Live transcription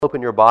Open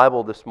your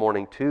Bible this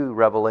morning to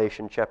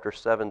Revelation chapter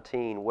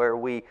 17, where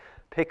we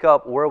pick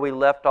up where we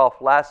left off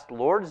last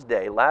Lord's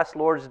Day. Last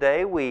Lord's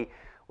Day, we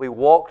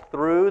walked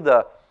through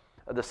the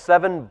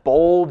seven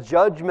bowl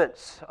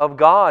judgments of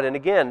God. And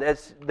again,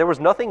 there was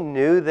nothing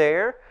new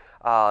there.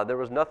 There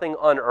was nothing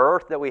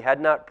unearthed that we had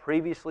not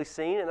previously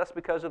seen, and that's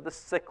because of the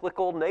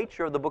cyclical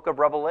nature of the book of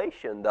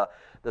Revelation.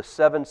 The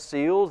seven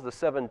seals, the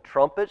seven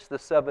trumpets, the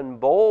seven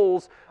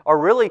bowls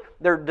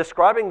they're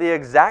describing the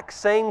exact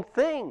same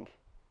thing.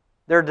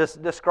 They're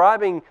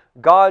describing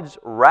God's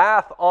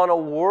wrath on a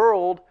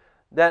world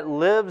that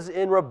lives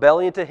in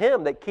rebellion to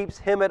Him, that keeps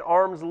Him at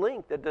arm's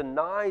length, that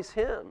denies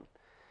Him.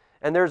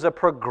 And there's a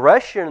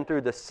progression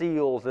through the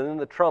seals and then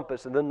the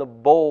trumpets and then the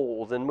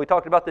bowls. And we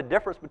talked about the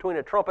difference between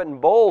a trumpet and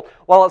bowl.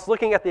 While it's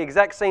looking at the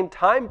exact same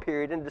time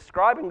period and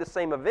describing the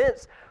same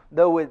events,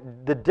 though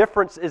the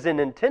difference is in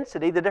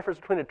intensity, the difference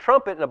between a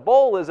trumpet and a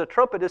bowl is a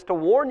trumpet is to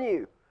warn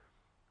you.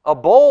 A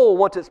bowl,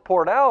 once it's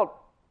poured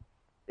out,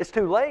 it's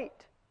too late.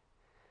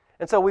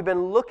 And so we've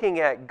been looking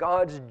at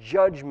God's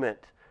judgment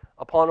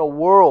upon a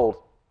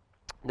world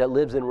that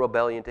lives in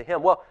rebellion to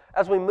Him. Well,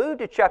 as we move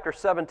to chapter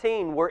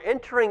 17, we're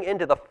entering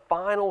into the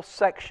final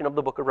section of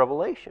the book of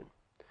Revelation.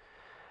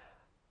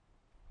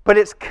 But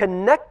it's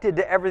connected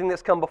to everything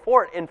that's come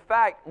before it. In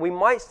fact, we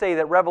might say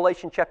that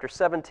Revelation chapter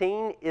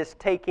 17 is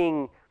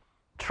taking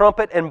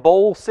trumpet and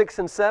bowl 6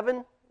 and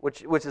 7,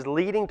 which is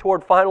leading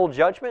toward final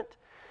judgment,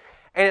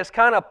 and it's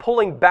kind of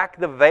pulling back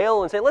the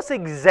veil and saying, let's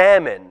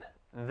examine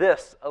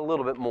this a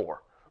little bit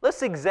more.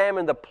 Let's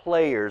examine the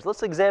players.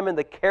 Let's examine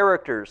the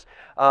characters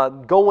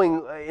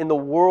going in the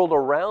world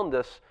around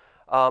us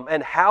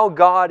and how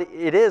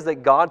it is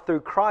that God through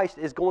Christ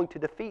is going to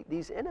defeat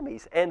these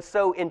enemies. And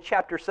so in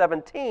chapter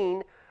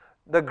 17,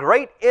 the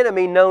great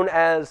enemy known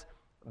as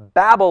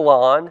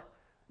Babylon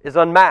is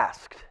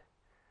unmasked.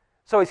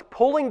 So he's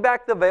pulling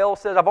back the veil,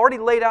 says, I've already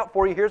laid out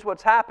for you, here's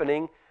what's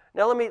happening.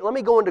 Now let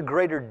me go into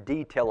greater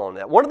detail on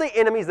that. One of the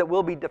enemies that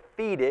will be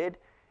defeated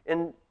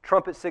in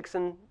trumpet 6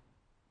 and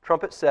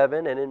trumpet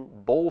 7 and in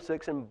bowl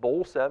 6 and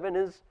bowl 7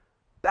 is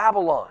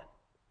Babylon.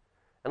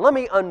 And let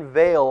me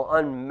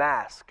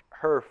unmask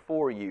her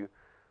for you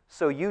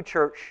so you,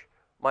 church,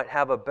 might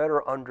have a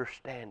better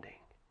understanding.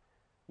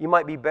 You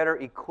might be better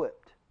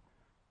equipped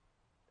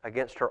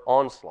against her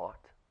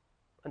onslaught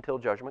until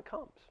judgment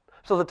comes.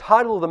 So the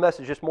title of the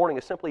message this morning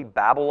is simply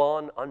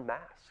Babylon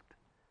Unmasked.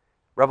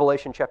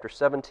 Revelation chapter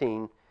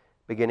 17,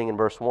 beginning in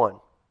verse 1.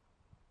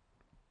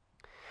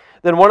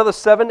 Then one of the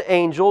seven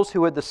angels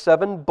who had the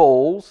seven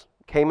bowls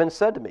came and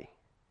said to me,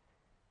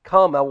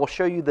 Come, I will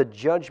show you the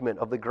judgment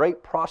of the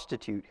great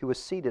prostitute who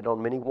is seated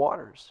on many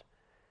waters,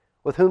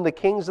 with whom the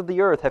kings of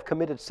the earth have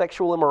committed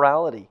sexual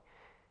immorality,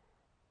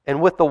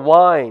 and with the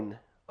wine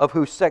of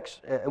whose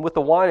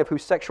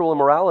sexual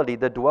immorality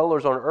the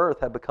dwellers on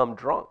earth have become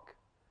drunk.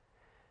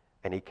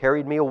 And he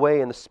carried me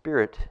away in the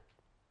spirit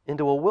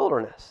into a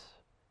wilderness,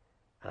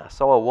 and I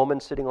saw a woman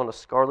sitting on a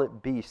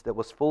scarlet beast that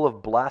was full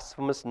of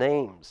blasphemous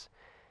names,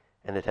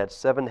 and it had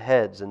 7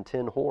 heads and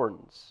 10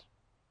 horns.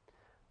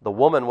 The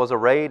woman was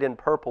arrayed in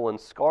purple and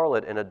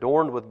scarlet and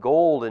adorned with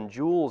gold and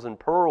jewels and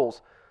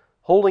pearls,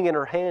 holding in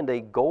her hand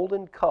a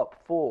golden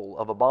cup full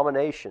of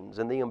abominations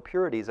and the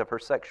impurities of her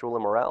sexual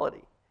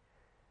immorality.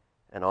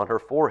 And on her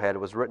forehead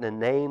was written a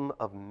name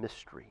of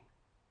mystery,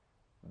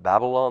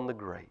 Babylon the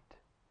Great,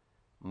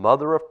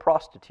 mother of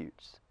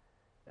prostitutes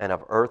and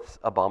of earth's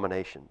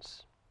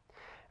abominations.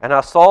 And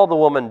I saw the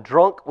woman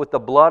drunk with the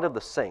blood of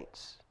the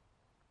saints,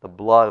 the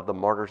blood of the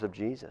martyrs of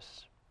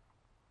Jesus.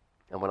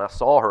 And when I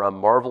saw her, I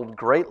marveled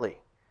greatly.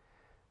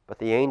 But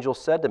the angel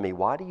said to me,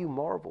 Why do you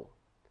marvel?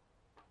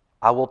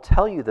 I will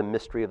tell you the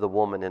mystery of the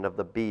woman and of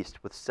the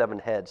beast with 7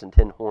 heads and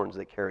 10 horns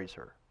that carries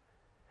her.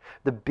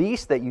 The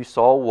beast that you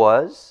saw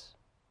was,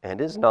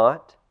 and is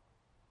not,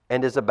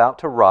 and is about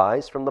to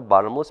rise from the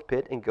bottomless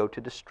pit and go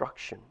to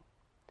destruction.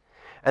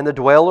 And the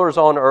dwellers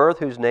on earth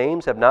whose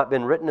names have not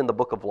been written in the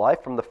book of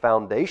life from the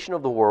foundation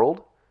of the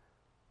world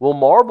will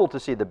marvel to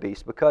see the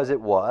beast, because it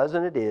was,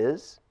 and it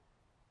is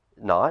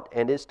not,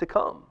 and is to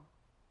come.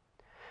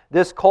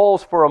 This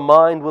calls for a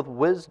mind with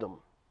wisdom.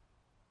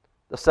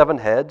 The 7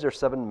 heads are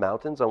 7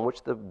 mountains on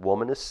which the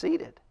woman is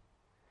seated.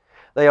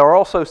 They are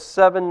also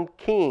 7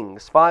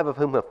 kings, 5 of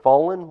whom have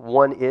fallen.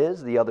 One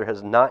is, the other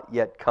has not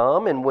yet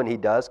come, and when he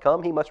does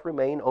come, he must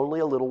remain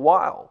only a little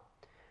while.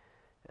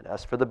 And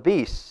as for the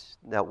beast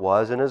that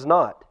was and is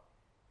not,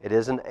 it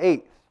is an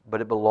 8th,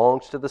 but it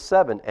belongs to the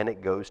 7, and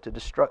it goes to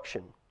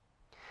destruction.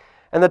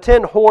 And the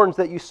 10 horns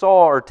that you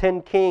saw are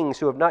 10 kings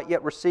who have not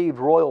yet received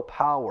royal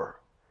power,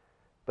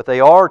 but they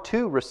are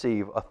to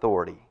receive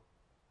authority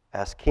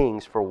as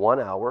kings for 1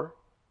 hour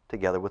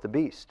together with the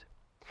beast.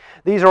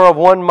 These are of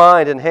one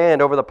mind and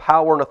hand over the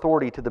power and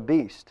authority to the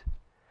beast.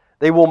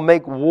 They will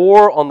make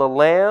war on the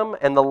Lamb,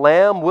 and the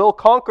Lamb will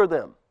conquer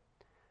them.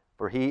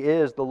 For he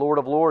is the Lord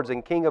of lords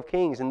and King of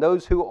kings, and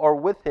those who are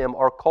with him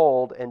are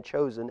called and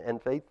chosen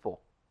and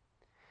faithful.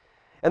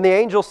 And the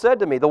angel said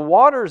to me, The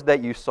waters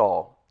that you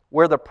saw,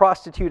 where the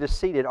prostitute is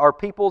seated, are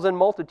peoples and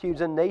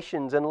multitudes and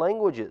nations and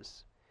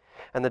languages.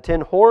 And the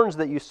 10 horns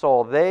that you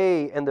saw,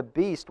 they and the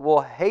beast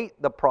will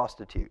hate the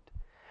prostitute.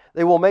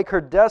 They will make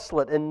her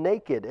desolate and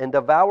naked, and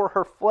devour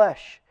her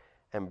flesh,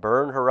 and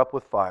burn her up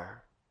with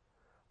fire.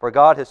 For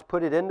God has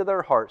put it into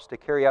their hearts to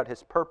carry out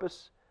His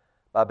purpose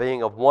by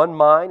being of one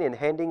mind and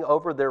handing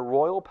over their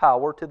royal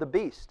power to the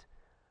beast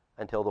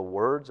until the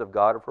words of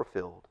God are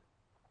fulfilled.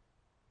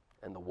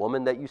 And the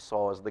woman that you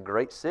saw is the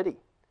great city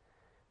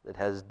that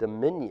has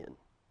dominion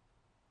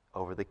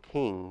over the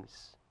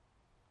kings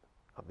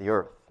of the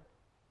earth.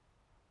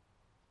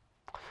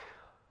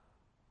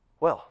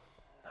 Well,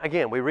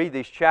 again, we read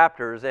these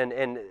chapters,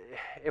 and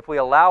if we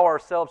allow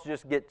ourselves to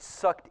just get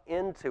sucked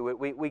into it,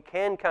 we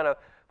can kind of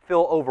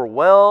feel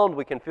overwhelmed.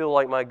 We can feel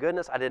like, my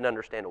goodness, I didn't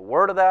understand a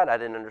word of that. I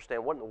didn't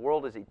understand what in the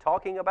world is he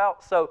talking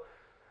about. So,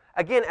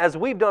 again, as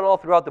we've done all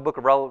throughout the book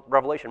of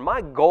Revelation,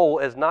 my goal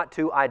is not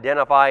to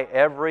identify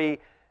every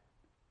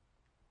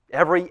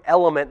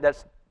element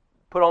that's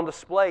put on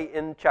display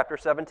in chapter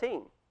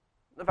 17.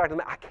 In fact,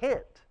 I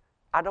can't.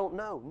 I don't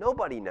know.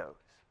 Nobody knows.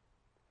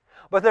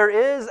 But there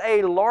is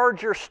a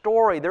larger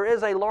story, there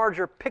is a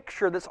larger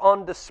picture that's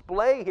on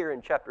display here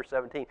in chapter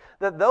 17,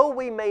 that though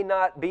we may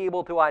not be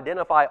able to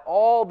identify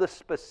all the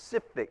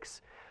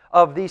specifics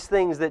of these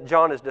things that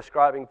John is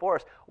describing for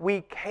us,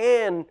 we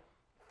can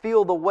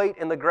feel the weight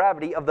and the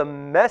gravity of the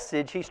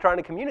message he's trying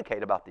to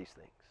communicate about these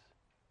things.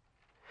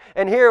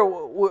 And here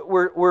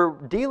we're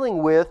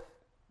dealing with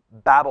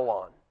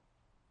Babylon.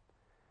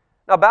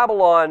 Now,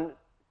 Babylon,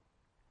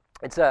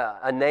 it's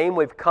a name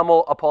we've come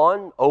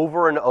upon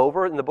over and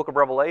over in the book of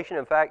Revelation.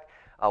 In fact,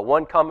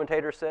 one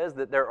commentator says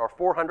that there are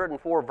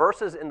 404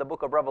 verses in the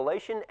book of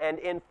Revelation, and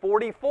in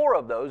 44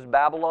 of those,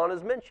 Babylon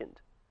is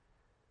mentioned.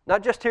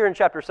 Not just here in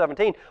chapter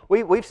 17.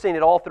 We've seen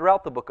it all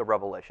throughout the book of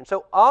Revelation.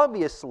 So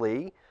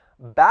obviously,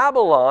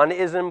 Babylon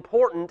is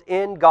important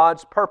in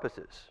God's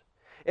purposes.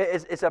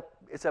 It's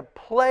a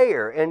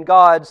player in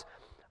God's,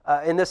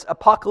 in this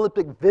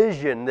apocalyptic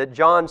vision that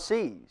John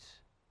sees.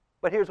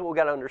 But here's what we've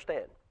got to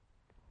understand.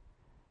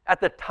 At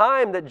the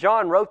time that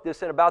John wrote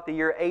this in about the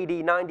year AD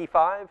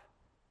 95,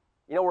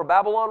 you know where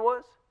Babylon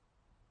was?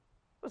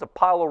 It was a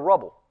pile of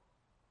rubble.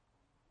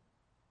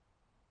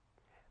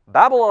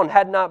 Babylon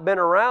had not been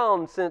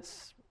around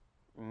since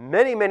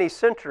many, many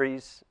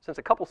centuries, since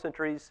a couple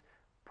centuries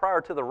prior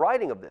to the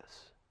writing of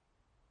this.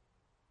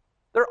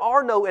 There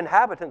are no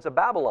inhabitants of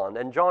Babylon,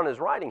 and John is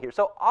writing here.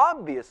 So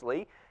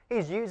obviously,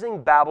 he's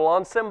using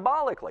Babylon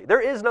symbolically.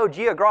 There is no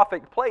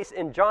geographic place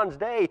in John's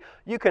day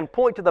you can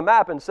point to the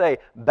map and say,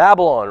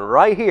 Babylon,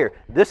 right here,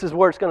 this is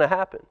where it's going to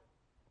happen.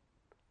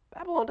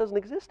 Babylon doesn't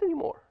exist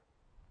anymore.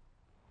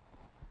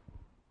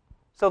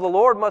 So the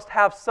Lord must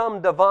have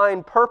some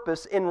divine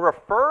purpose in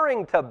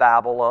referring to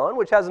Babylon,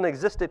 which hasn't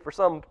existed for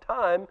some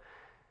time,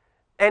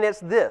 and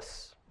it's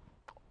this.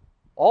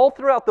 All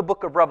throughout the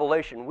book of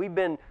Revelation, we've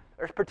been,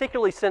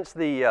 particularly since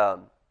the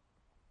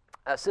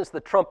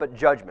trumpet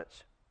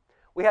judgments,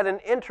 we had an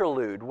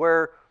interlude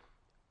where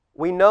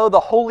we know the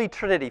Holy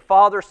Trinity,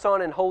 Father,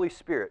 Son, and Holy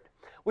Spirit.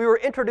 We were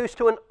introduced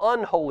to an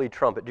unholy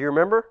trumpet. Do you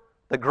remember?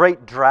 The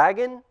great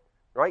dragon,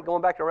 right?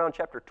 Going back to around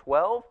chapter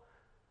 12.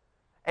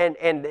 And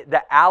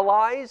the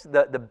allies,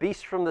 the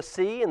beast from the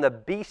sea and the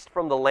beast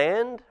from the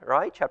land,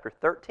 right? Chapter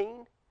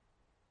 13.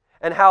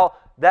 And how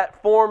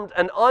that formed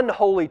an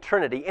unholy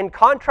trinity. In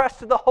contrast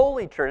to the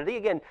Holy Trinity,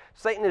 again,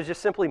 Satan is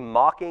just simply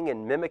mocking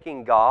and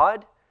mimicking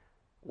God.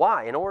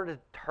 Why? In order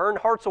to turn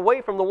hearts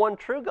away from the one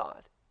true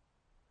God.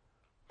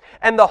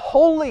 And the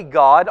holy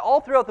God, all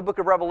throughout the book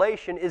of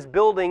Revelation, is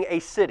building a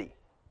city.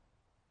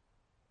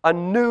 A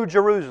new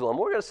Jerusalem.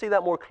 We're going to see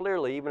that more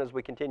clearly even as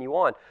we continue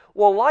on.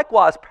 Well,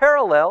 likewise,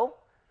 parallel,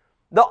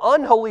 the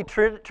unholy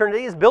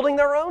Trinity is building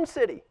their own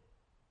city.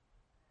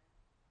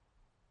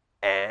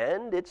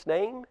 And its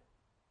name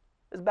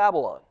is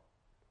Babylon.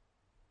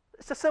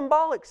 It's a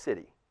symbolic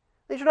city.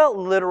 These are not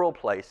literal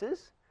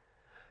places.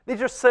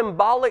 These are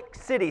symbolic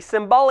cities,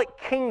 symbolic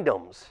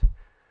kingdoms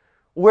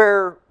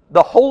where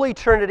the Holy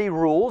Trinity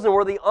rules and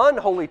where the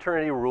unholy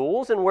Trinity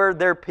rules and where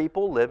their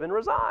people live and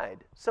reside.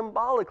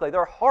 Symbolically,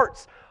 their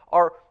hearts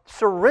are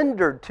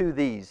surrendered to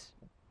these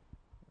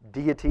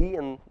deity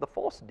and the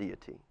false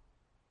deity.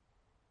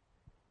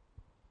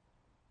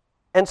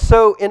 And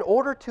so, in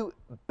order to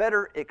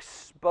better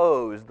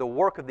expose the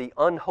work of the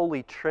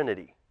unholy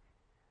Trinity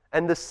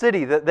and the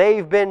city that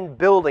they've been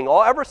building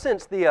ever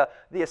since the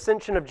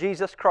ascension of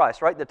Jesus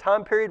Christ, right? The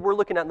time period we're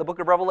looking at in the book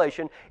of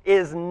Revelation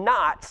is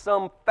not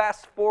some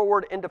fast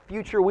forward into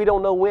future we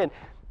don't know when.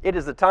 It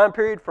is the time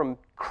period from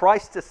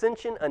Christ's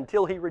ascension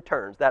until He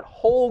returns. That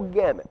whole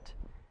gamut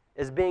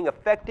is being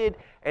affected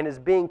and is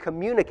being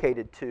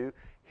communicated to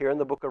here in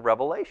the book of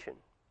Revelation.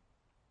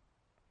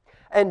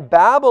 And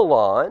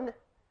Babylon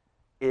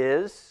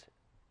is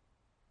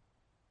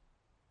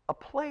a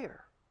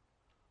player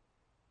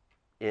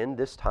in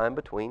this time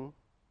between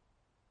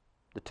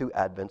the two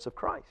advents of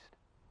Christ.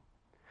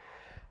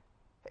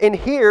 And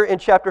here in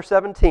chapter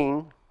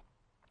 17,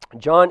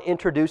 John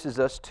introduces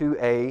us to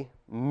a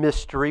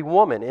mystery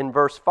woman. In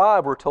verse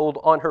 5, we're told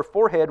on her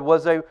forehead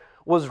was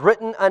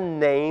written a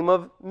name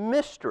of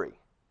mystery.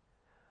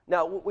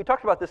 Now, we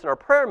talked about this in our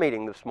prayer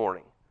meeting this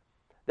morning,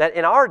 that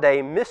in our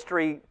day,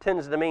 mystery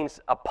tends to mean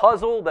a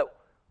puzzle that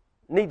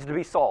needs to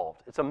be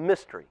solved. It's a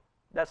mystery.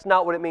 That's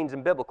not what it means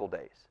in biblical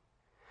days.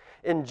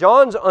 In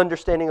John's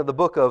understanding of the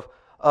book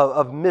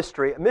of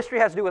mystery, mystery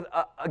has to do with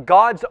a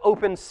God's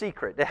open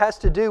secret. It has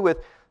to do with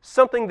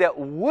something that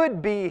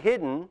would be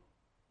hidden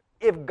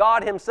if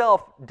God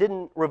Himself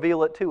didn't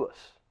reveal it to us.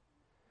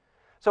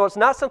 So it's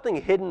not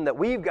something hidden that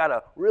we've got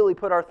to really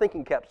put our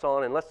thinking caps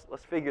on and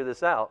let's figure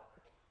this out.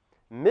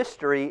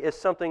 Mystery is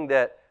something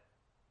that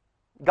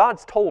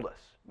God's told us.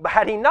 But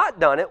had He not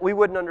done it, we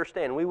wouldn't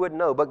understand, we wouldn't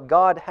know. But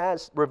God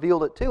has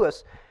revealed it to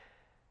us.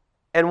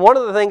 And one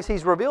of the things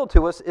He's revealed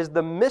to us is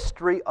the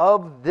mystery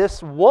of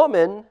this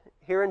woman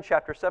here in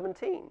chapter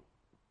 17.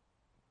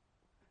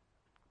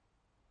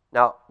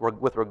 Now,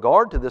 with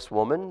regard to this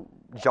woman,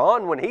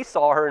 John, when he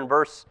saw her in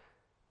verse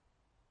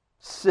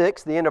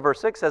 6, the end of verse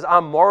 6 says,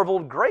 I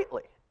marveled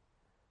greatly.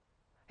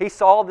 He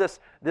saw this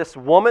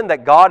woman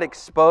that God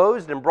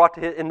exposed and brought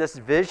to him in this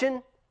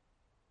vision.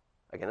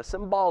 Again, a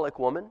symbolic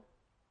woman,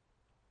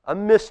 a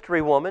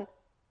mystery woman.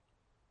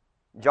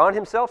 John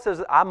himself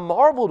says, I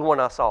marveled when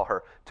I saw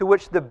her. To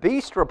which the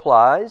beast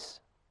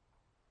replies,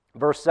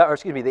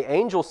 the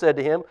angel said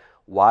to him,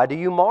 why do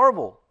you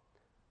marvel?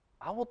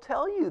 I will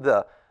tell you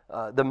the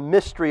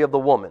mystery of the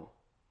woman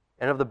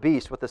and of the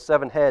beast with the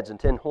 7 heads and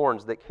 10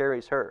 horns that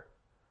carries her.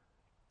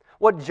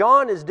 What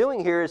John is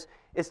doing here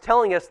is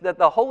telling us that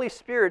the Holy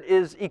Spirit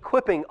is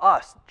equipping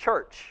us,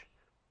 church,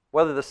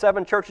 whether the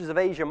 7 churches of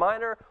Asia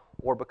Minor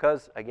or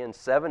because, again,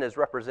 7 is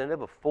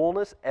representative of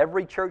fullness,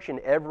 every church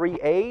in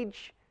every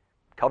age,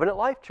 Covenant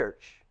Life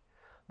Church.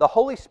 The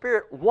Holy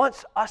Spirit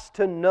wants us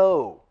to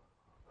know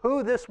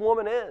who this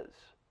woman is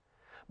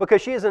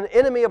because she is an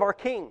enemy of our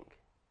King.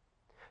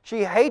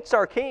 She hates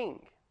our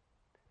King.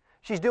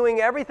 She's doing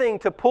everything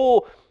to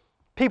pull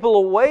people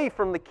away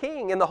from the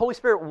King, and the Holy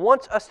Spirit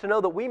wants us to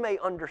know that we may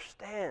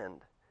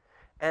understand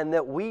and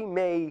that we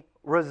may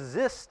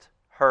resist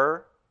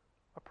her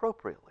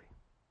appropriately.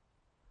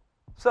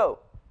 So,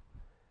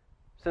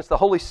 since the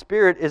Holy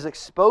Spirit is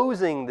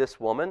exposing this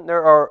woman,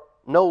 there are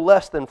no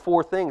less than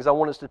 4 things I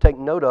want us to take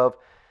note of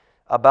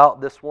about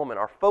this woman.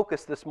 Our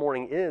focus this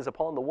morning is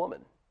upon the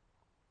woman.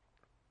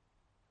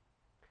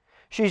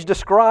 She's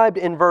described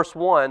in verse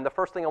 1. The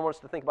first thing I want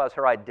us to think about is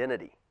her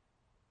identity.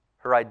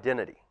 Her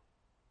identity.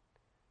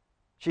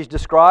 She's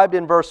described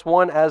in verse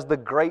 1 as the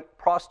great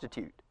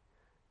prostitute.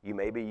 You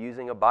may be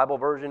using a Bible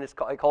version, it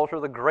calls her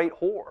the great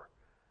whore.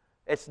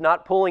 It's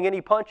not pulling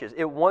any punches.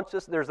 It wants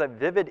us, there's a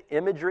vivid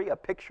imagery, a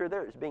picture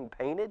there is being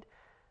painted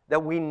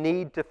that we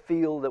need to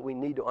feel, that we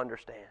need to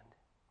understand.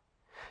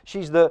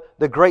 She's the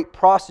great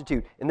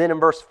prostitute. And then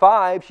in verse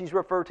 5, she's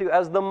referred to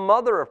as the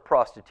mother of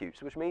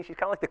prostitutes, which means she's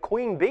kind of like the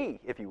queen bee,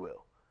 if you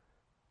will.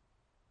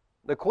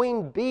 The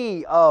queen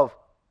bee of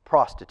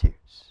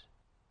prostitutes.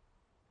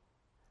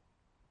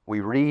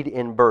 We read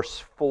in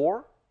verse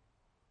 4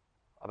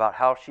 about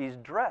how she's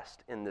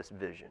dressed in this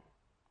vision.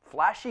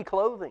 Flashy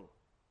clothing.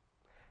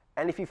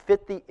 And if you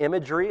fit the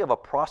imagery of a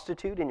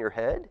prostitute in your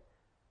head,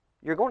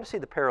 you're going to see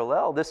the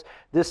parallel.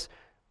 This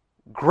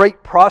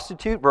great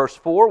prostitute, verse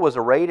 4, was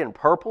arrayed in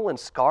purple and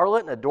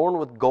scarlet and adorned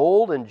with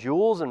gold and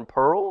jewels and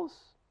pearls.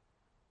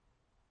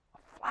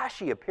 A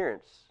flashy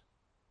appearance.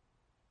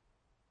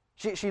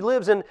 She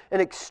lives in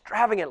an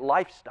extravagant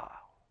lifestyle.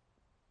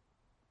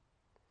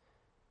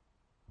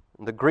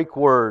 The Greek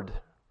word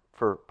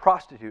for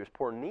prostitute is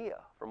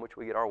porneia, from which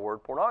we get our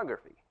word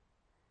pornography.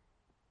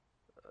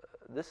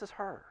 This is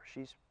her.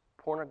 She's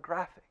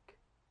pornographic.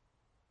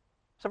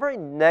 It's a very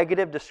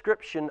negative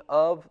description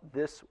of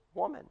this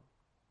woman.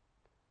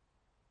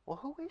 Well,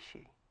 who is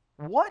she?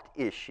 What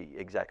is she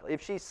exactly?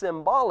 If she's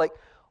symbolic,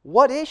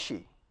 what is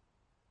she?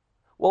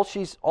 Well,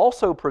 she's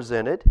also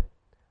presented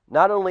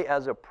not only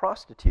as a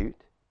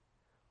prostitute,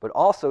 but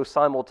also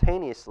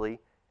simultaneously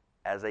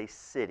as a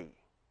city.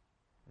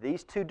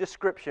 These 2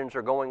 descriptions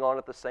are going on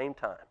at the same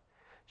time.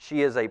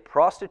 She is a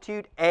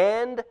prostitute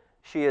and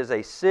she is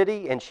a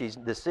city, and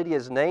the city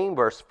is named,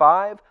 verse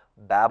 5,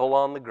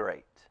 Babylon the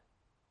Great.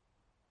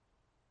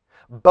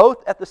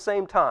 Both at the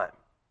same time.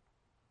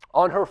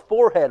 On her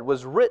forehead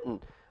was written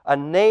a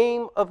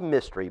name of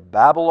mystery,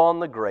 Babylon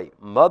the Great,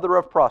 mother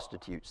of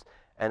prostitutes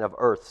and of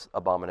earth's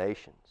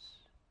abominations.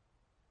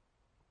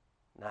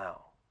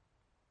 Now,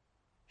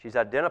 she's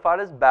identified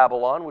as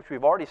Babylon, which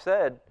we've already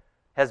said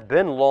has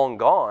been long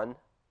gone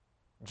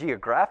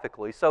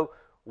geographically. So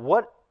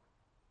what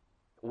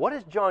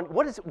is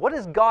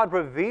God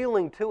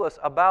revealing to us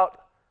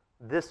about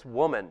this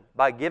woman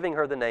by giving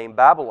her the name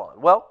Babylon?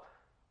 Well,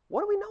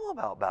 what do we know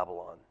about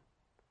Babylon?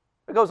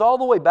 It goes all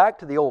the way back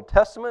to the Old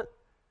Testament.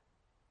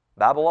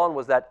 Babylon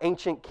was that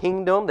ancient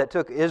kingdom that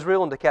took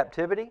Israel into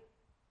captivity.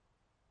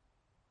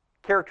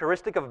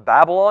 Characteristic of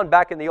Babylon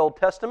back in the Old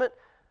Testament,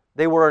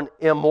 they were an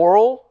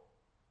immoral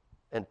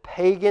and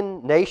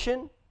pagan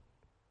nation,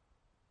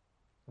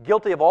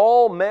 guilty of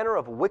all manner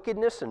of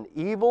wickedness and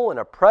evil and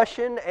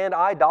oppression and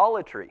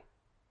idolatry.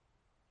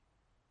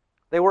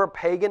 They were a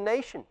pagan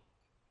nation.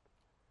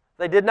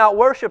 They did not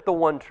worship the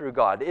one true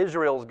God,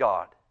 Israel's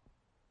God.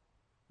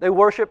 They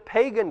worship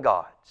pagan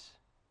gods.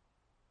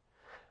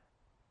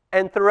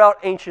 And throughout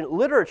ancient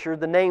literature,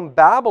 the name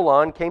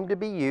Babylon came to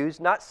be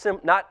used not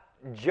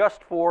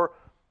just for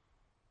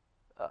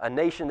a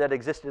nation that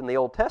existed in the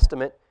Old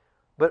Testament,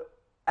 but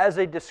as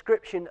a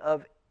description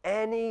of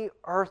any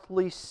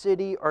earthly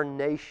city or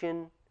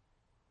nation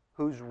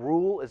whose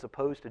rule is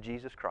opposed to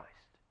Jesus Christ.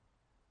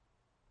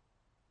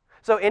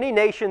 So any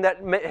nation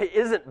that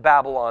isn't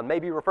Babylon may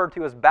be referred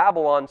to as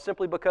Babylon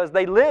simply because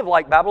they live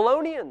like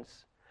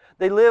Babylonians.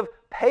 They live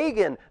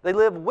pagan. They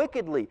live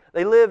wickedly.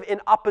 They live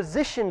in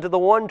opposition to the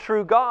one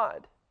true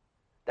God.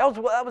 That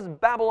was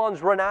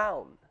Babylon's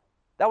renown.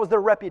 That was their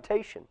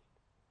reputation.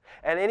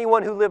 And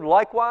anyone who lived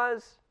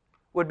likewise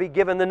would be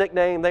given the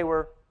nickname they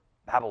were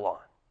Babylon.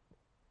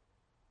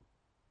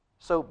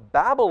 So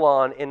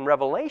Babylon in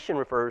Revelation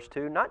refers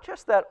to not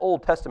just that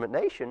Old Testament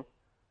nation,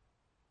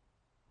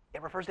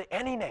 it refers to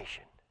any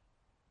nation,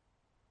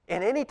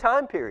 in any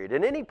time period,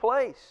 in any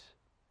place.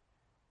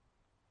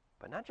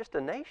 But not just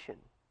a nation.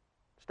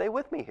 Stay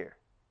with me here.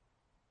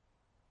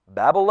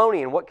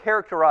 Babylonian, what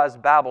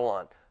characterized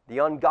Babylon? The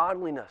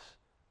ungodliness.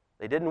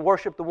 They didn't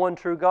worship the one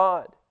true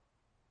God.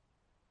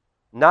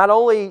 Not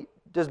only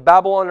does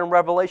Babylon in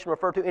Revelation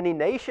refer to any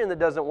nation that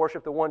doesn't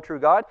worship the one true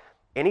God,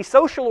 any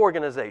social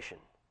organization.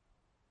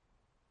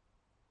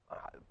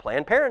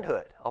 Planned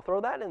Parenthood, I'll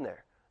throw that in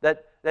there.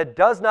 That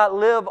does not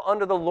live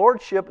under the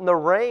lordship and the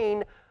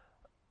reign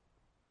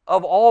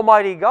of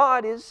Almighty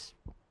God is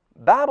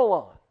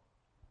Babylon.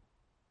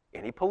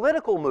 Any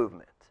political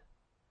movement.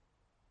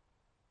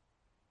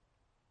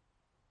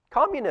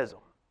 Communism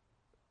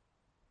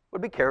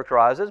would be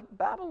characterized as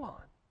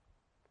Babylon.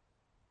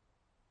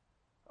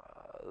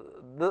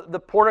 The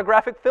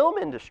pornographic film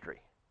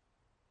industry.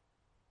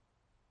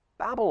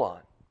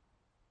 Babylon.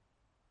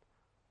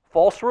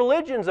 False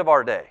religions of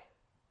our day.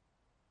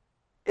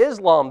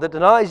 Islam that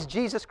denies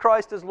Jesus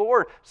Christ as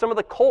Lord. Some of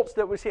the cults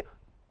that we see.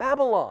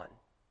 Babylon.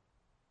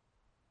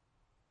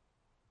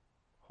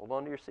 Hold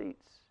on to your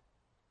seats.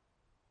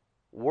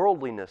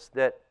 Worldliness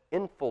that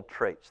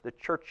infiltrates the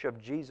church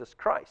of Jesus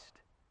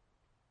Christ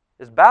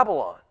is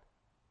Babylon.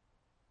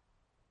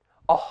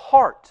 A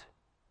heart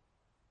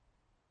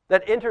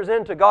that enters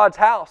into God's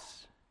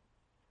house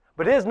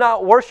but is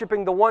not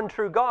worshiping the one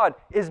true God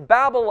is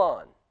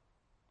Babylon.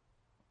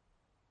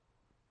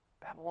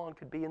 Babylon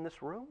could be in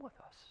this room with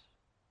us.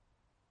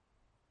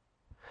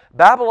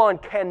 Babylon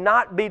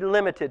cannot be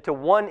limited to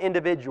one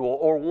individual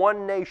or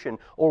one nation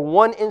or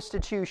one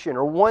institution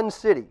or one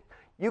city.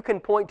 You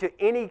can point to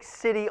any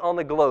city on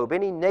the globe,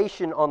 any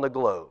nation on the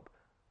globe.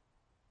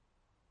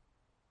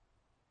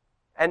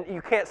 And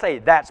you can't say,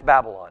 that's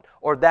Babylon,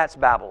 or that's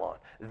Babylon.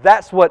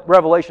 That's what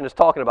Revelation is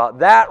talking about.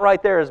 That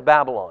right there is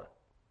Babylon.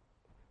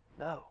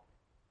 No.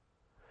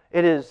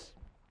 It is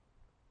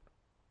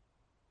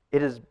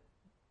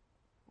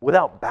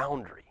without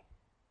boundary.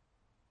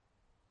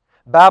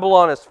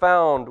 Babylon is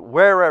found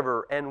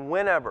wherever and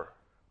whenever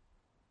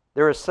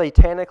there is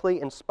satanically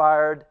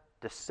inspired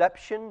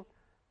deception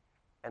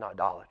and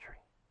idolatry.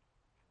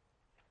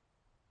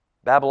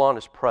 Babylon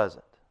is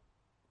present.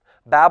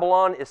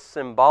 Babylon is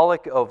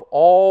symbolic of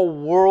all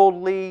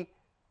worldly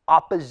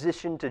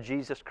opposition to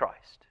Jesus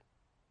Christ.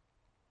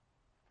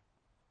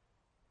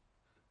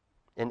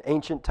 In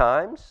ancient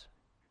times,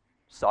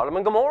 Sodom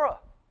and Gomorrah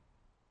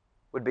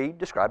would be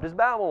described as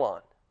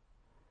Babylon.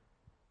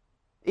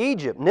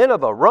 Egypt,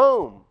 Nineveh,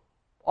 Rome,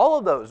 all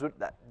of those,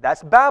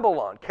 that's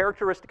Babylon,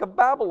 characteristic of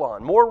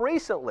Babylon. More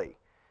recently,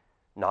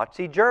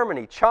 Nazi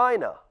Germany,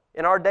 China,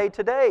 in our day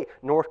today,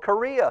 North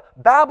Korea,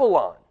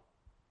 Babylon.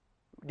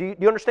 Do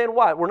you understand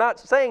why? We're not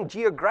saying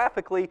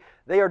geographically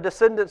they are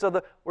descendants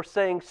of we're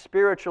saying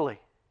spiritually.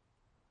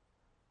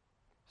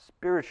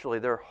 Spiritually,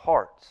 their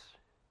hearts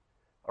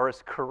are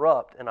as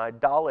corrupt and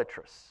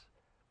idolatrous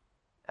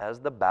as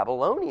the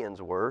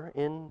Babylonians were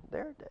in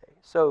their day.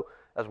 So,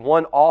 as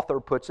one author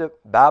puts it,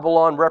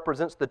 Babylon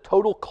represents the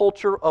total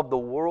culture of the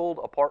world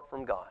apart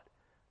from God.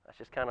 That's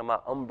just kind of my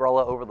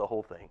umbrella over the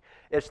whole thing.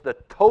 It's the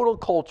total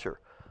culture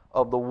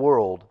of the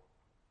world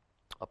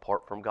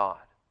apart from God.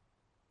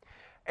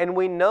 And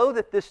we know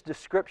that this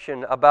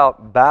description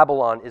about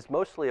Babylon is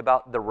mostly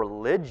about the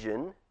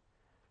religion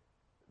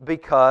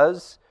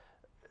because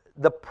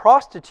the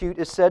prostitute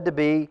is said to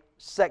be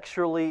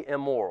sexually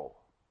immoral.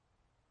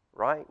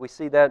 Right? We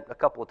see that a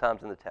couple of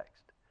times in the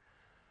text.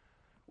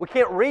 We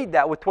can't read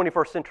that with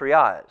 21st century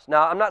eyes.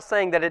 Now, I'm not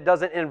saying that it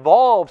doesn't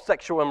involve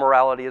sexual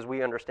immorality as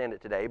we understand it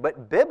today,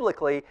 but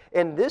biblically,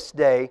 in this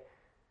day,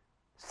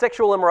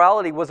 sexual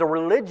immorality was a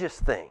religious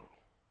thing.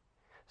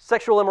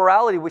 Sexual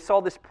immorality, we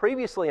saw this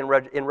previously in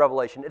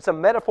Revelation. It's a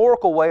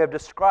metaphorical way of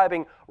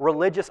describing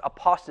religious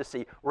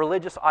apostasy,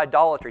 religious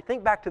idolatry.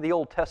 Think back to the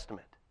Old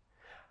Testament.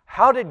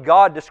 How did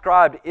God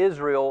describe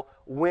Israel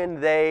when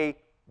they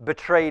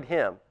betrayed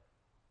Him?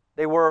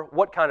 They were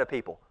what kind of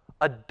people?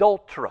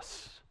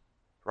 Adulterous,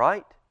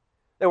 right?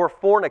 They were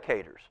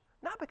fornicators.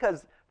 Not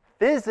because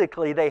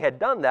physically they had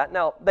done that.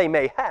 Now, they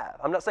may have.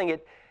 I'm not saying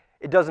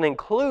it doesn't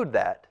include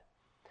that.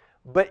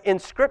 But in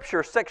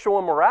Scripture, sexual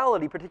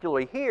immorality,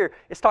 particularly here,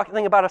 is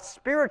talking about a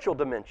spiritual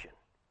dimension.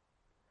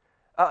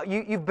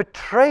 You've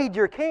betrayed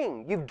your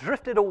king. You've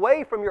drifted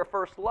away from your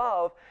first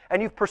love,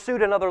 and you've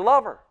pursued another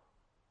lover,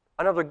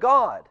 another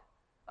god,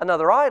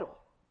 another idol.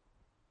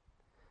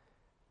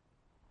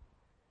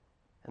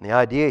 And the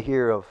idea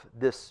here of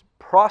this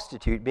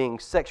prostitute being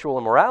sexual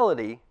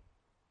immorality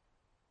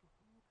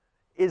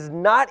is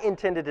not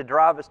intended to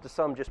drive us to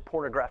some just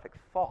pornographic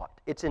thought.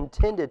 It's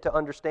intended to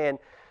understand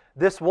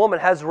this woman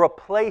has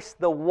replaced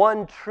the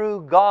one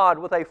true God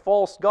with a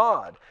false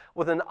god,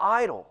 with an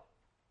idol.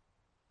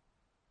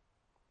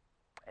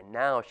 And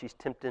now she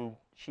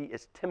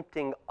is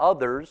tempting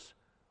others,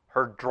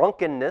 her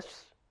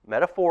drunkenness,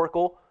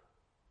 metaphorical,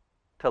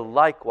 to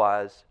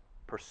likewise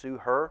pursue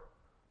her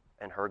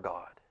and her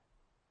God.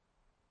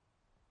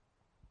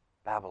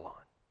 Babylon,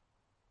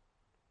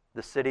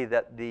 the city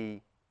that the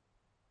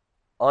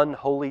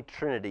unholy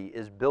Trinity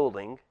is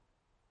building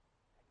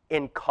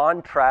in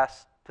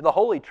contrast to the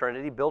Holy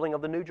Trinity building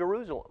of the New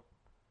Jerusalem.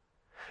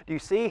 Do you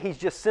see? He's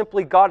just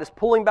simply, God is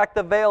pulling back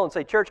the veil and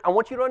say, church, I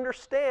want you to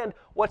understand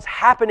what's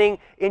happening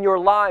in your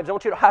lives. I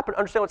want you to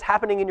understand what's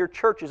happening in your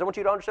churches. I want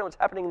you to understand what's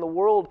happening in the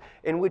world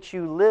in which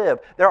you live.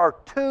 There are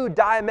two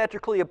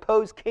diametrically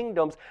opposed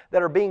kingdoms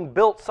that are being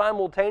built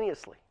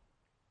simultaneously.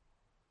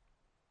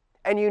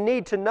 And you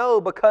need to know,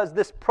 because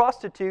this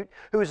prostitute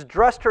who's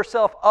dressed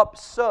herself up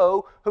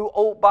so, who,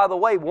 oh, by the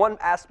way, one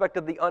aspect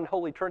of the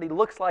unholy Trinity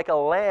looks like a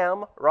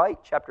lamb, right?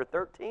 Chapter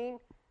 13.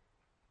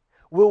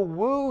 Will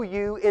woo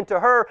you into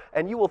her,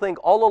 and you will think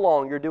all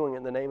along you're doing it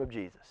in the name of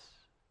Jesus.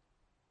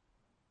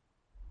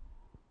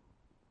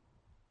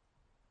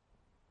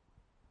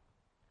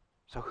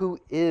 So who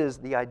is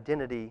the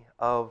identity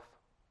of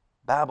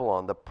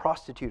Babylon, the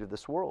prostitute of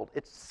this world?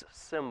 It's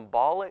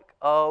symbolic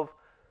of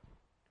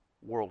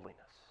worldliness.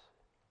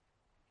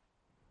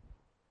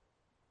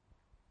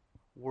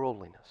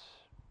 Worldliness.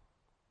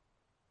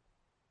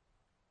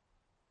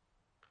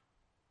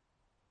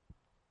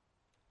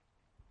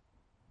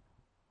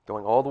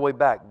 Going all the way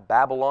back,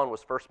 Babylon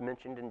was first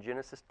mentioned in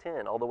Genesis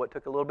 10, although it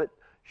took a little bit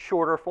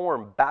shorter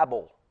form,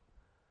 Babel.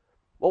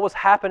 What was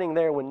happening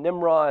there when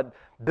Nimrod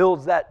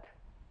builds that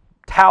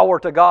tower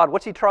to God?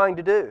 What's he trying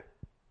to do?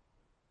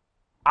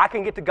 I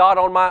can get to God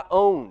on my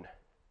own.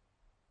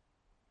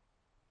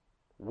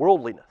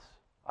 Worldliness.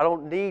 I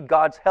don't need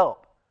God's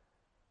help.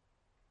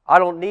 I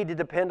don't need to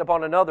depend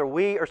upon another.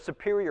 We are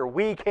superior.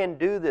 We can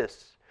do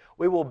this.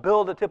 We will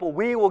build a temple.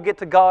 We will get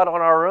to God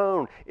on our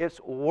own. It's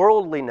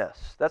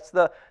worldliness. That's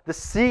the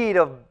seed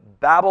of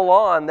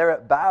Babylon there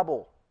at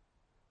Babel.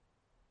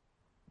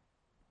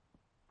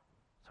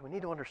 So we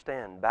need to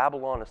understand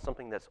Babylon is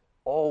something that's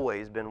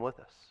always been with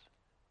us.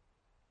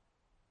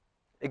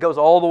 It goes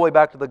all the way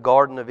back to the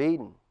Garden of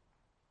Eden.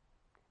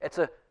 It's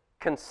a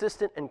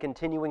consistent and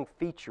continuing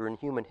feature in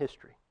human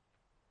history.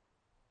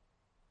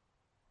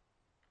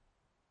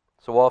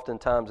 So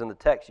oftentimes in the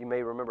text, you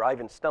may remember, I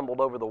even stumbled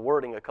over the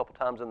wording a couple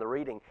times in the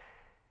reading.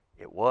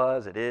 It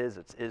was, it is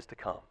to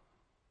come.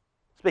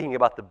 Speaking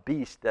about the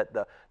beast that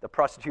the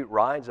prostitute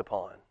rides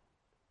upon.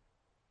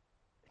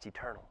 It's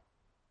eternal.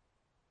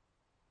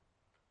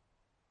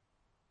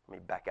 Let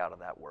me back out of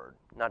that word.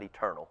 Not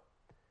eternal.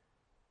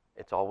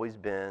 It's always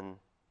been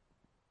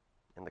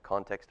in the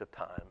context of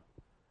time.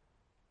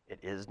 It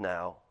is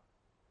now,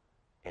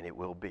 and it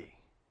will be.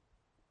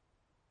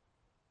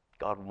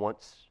 God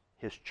wants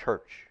His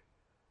church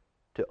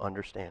to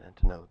understand and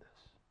to know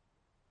this.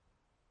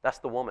 That's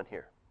the woman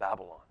here,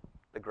 Babylon,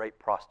 the great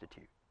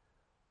prostitute,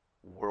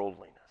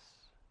 worldliness.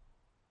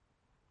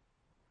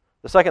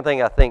 The second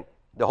thing I think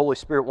the Holy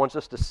Spirit wants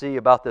us to see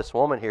about this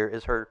woman here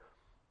is her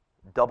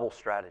double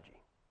strategy.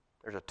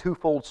 There's a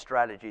twofold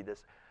strategy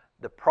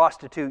the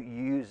prostitute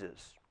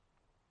uses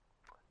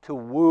to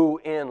woo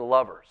in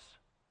lovers.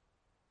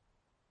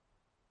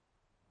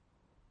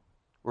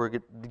 We're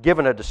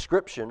given a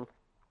description.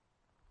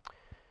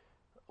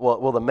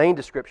 Well, the main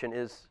description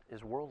is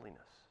worldliness.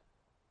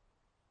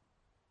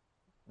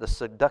 The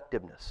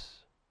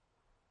seductiveness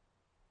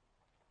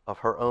of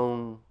her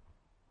own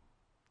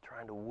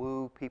trying to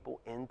woo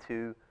people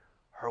into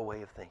her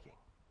way of thinking.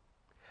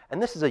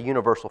 And this is a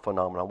universal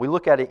phenomenon. We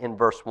look at it in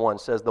verse 1.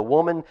 It says, the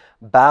woman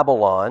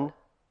Babylon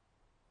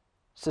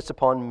sits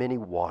upon many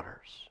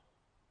waters.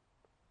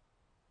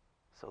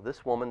 So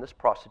this woman, this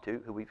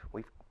prostitute, who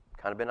we've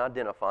kind of been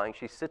identifying,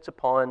 she sits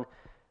upon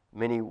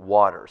many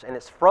waters. And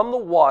it's from the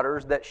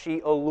waters that she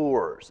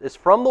allures. It's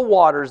from the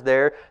waters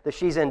there that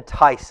she's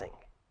enticing.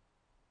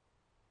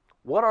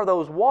 What are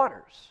those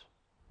waters?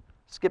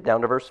 Skip down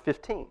to verse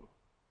 15.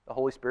 The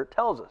Holy Spirit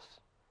tells us.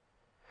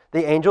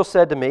 The angel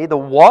said to me, the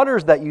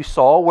waters that you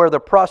saw where the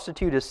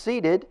prostitute is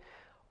seated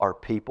are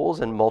peoples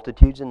and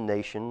multitudes and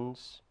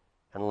nations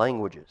and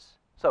languages.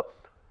 So,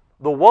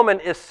 the woman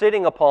is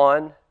sitting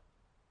upon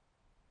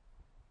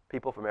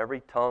people from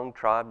every tongue,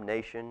 tribe,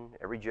 nation,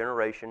 every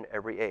generation,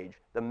 every age.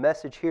 The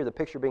message here, the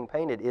picture being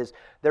painted is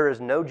there is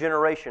no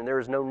generation, there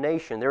is no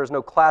nation, there is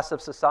no class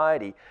of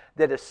society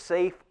that is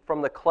safe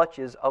from the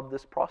clutches of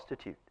this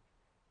prostitute,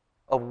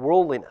 of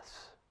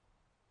worldliness.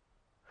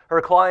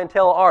 Her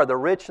clientele are the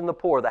rich and the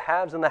poor, the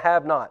haves and the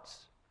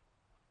have-nots.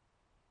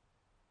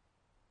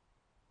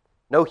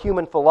 No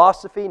human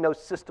philosophy, no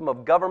system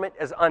of government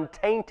is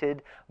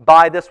untainted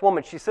by this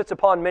woman. She sits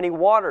upon many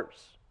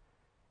waters.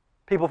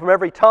 People from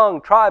every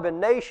tongue, tribe,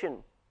 and nation.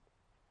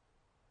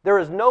 There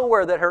is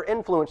nowhere that her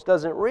influence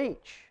doesn't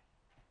reach.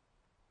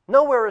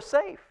 Nowhere is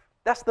safe.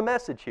 That's the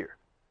message here.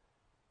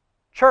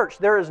 Church,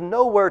 there is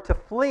nowhere to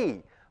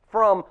flee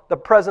from the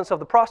presence of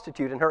the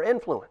prostitute and her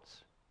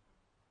influence.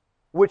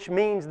 Which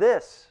means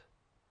this: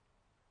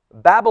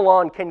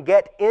 Babylon can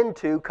get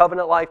into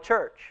Covenant Life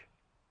Church.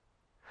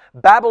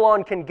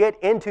 Babylon can get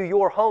into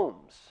your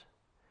homes,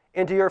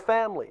 into your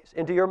families,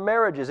 into your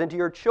marriages, into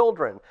your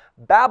children.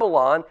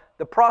 Babylon,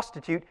 the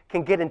prostitute,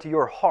 can get into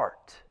your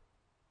heart.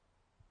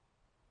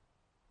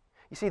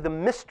 You see, the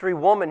mystery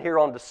woman here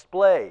on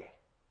display,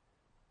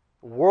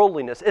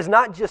 worldliness, is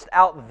not just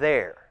out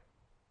there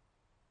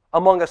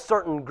among a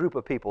certain group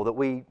of people that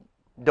we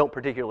don't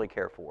particularly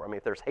care for. I mean,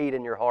 if there's hate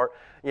in your heart,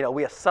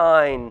 we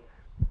assign,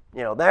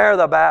 they're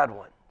the bad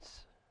ones.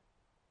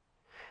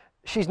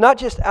 She's not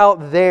just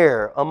out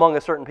there among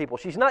a certain people.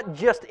 She's not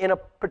just in a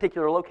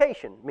particular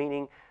location,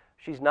 meaning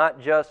she's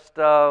not just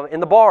in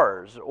the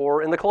bars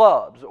or in the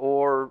clubs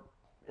or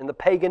in the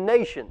pagan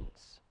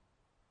nations.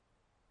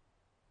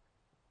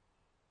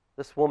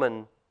 This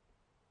woman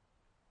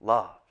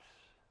loves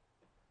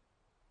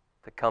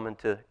to come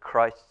into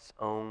Christ's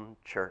own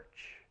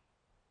church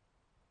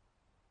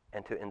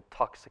and to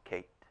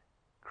intoxicate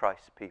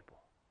Christ's people,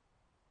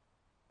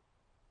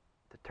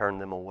 to turn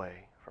them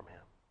away from Him.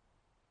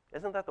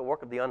 Isn't that the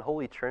work of the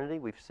unholy Trinity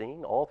we've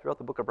seen all throughout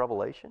the book of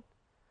Revelation?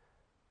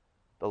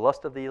 The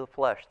lust of the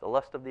flesh, the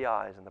lust of the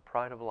eyes, and the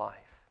pride of life.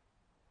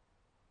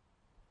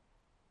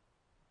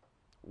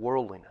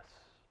 Worldliness.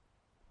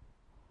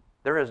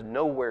 There is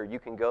nowhere you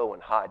can go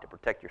and hide to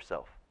protect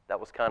yourself. That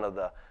was kind of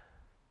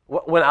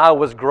when I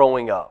was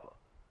growing up.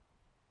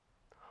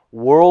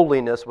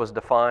 Worldliness was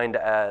defined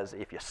as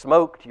if you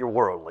smoked, you're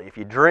worldly. If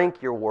you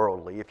drink, you're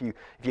worldly. If you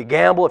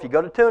gamble, if you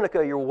go to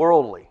Tunica, you're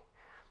worldly.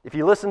 If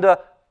you listen to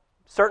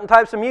certain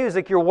types of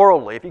music, you're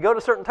worldly. If you go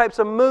to certain types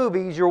of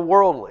movies, you're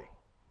worldly.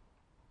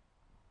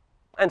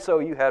 And so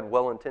you had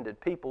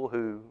well-intended people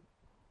who,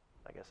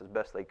 I guess as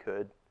best they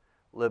could,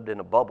 lived in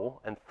a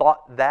bubble and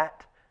thought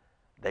that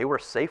they were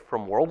safe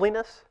from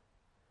worldliness.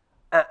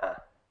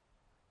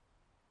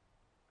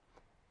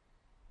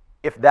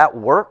 If that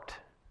worked,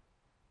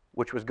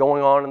 which was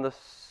going on in the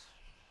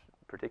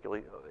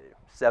particularly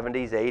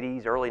 70s,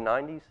 80s, early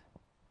 90s,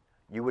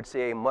 you would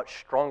see a much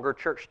stronger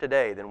church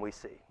today than we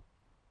see.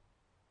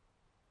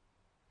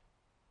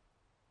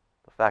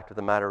 The fact of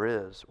the matter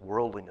is,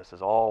 worldliness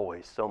is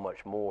always so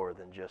much more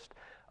than just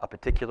a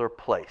particular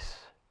place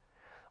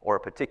or a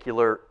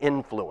particular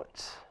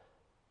influence.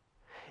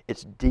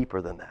 It's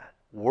deeper than that.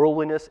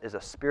 Worldliness is a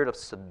spirit of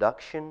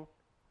seduction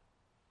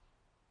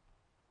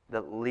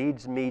that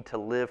leads me to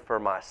live for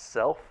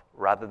myself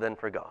rather than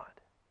for God.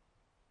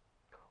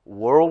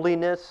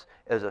 Worldliness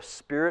is a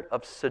spirit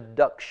of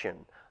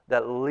seduction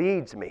that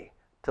leads me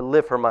to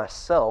live for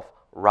myself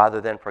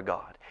rather than for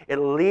God. It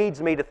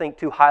leads me to think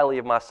too highly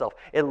of myself.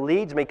 It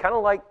leads me, kind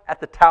of like at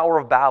the Tower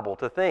of Babel,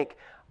 to think,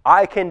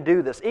 I can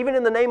do this. Even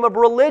in the name of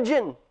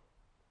religion,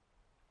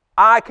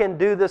 I can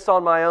do this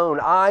on my own.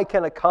 I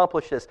can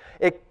accomplish this.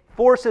 It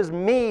forces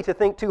me to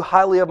think too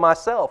highly of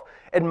myself,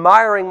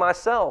 admiring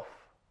myself,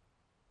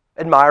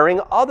 admiring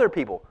other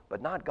people,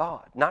 but not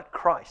God, not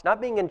Christ,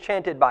 not being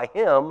enchanted by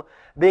Him,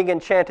 being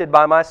enchanted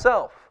by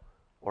myself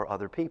or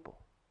other people.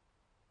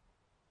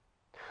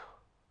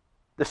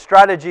 The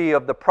strategy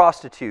of the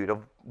prostitute,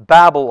 of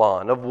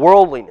Babylon, of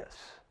worldliness,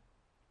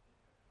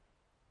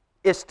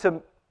 is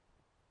to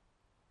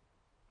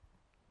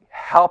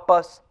help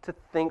us to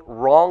think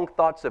wrong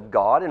thoughts of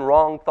God and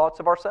wrong thoughts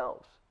of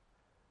ourselves.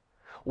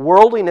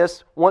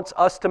 Worldliness wants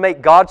us to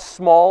make God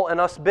small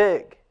and us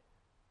big.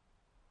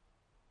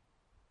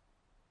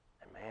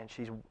 And man,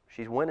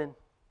 she's winning.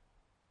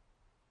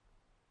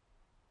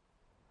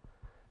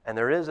 And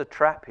there is a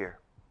trap here.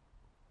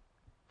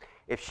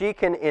 If she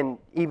can, in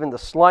even the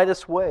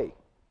slightest way,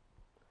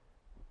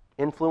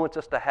 influence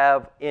us to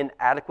have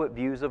inadequate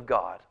views of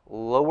God,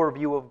 lower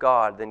view of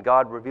God than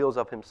God reveals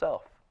of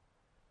Himself,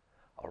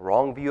 a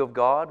wrong view of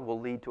God will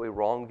lead to a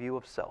wrong view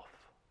of self.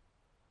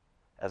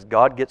 As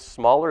God gets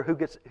smaller,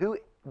 who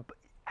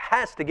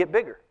has to get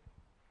bigger?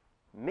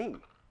 Me.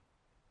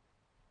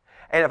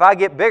 And if I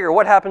get bigger,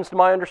 what happens to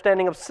my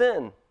understanding of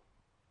sin?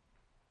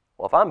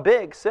 Well, if I'm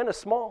big, sin is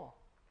small.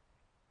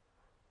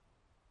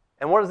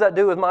 And what does that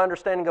do with my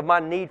understanding of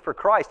my need for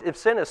Christ? If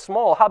sin is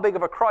small, how big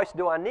of a Christ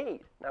do I need?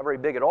 Not very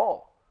big at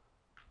all.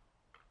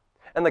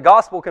 And the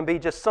gospel can be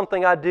just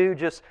something I do,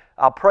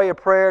 I'll pray a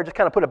prayer, just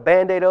kind of put a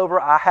Band-Aid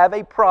over. I have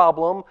a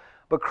problem,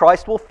 but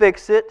Christ will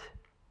fix it.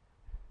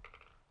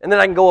 And then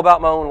I can go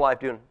about my own life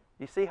doing.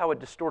 You see how it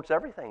distorts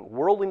everything?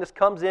 Worldliness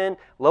comes in,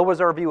 lowers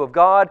our view of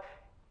God,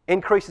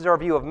 increases our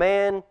view of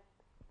man,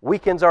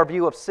 weakens our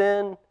view of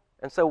sin,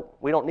 and so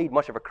we don't need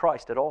much of a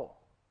Christ at all.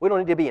 We don't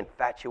need to be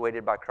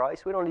infatuated by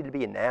Christ. We don't need to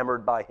be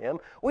enamored by Him.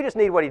 We just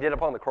need what He did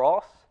upon the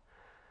cross.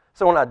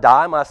 So when I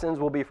die, my sins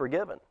will be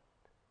forgiven.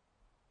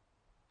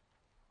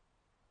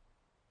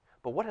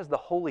 But what has the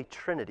Holy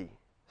Trinity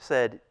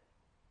said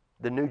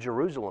the New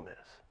Jerusalem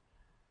is.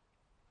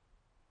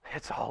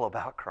 It's all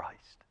about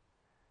Christ.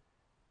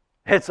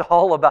 It's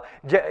all about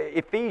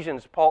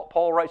Ephesians.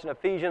 Paul writes in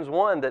Ephesians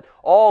 1 that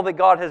all that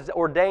God has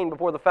ordained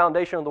before the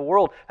foundation of the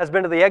world has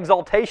been to the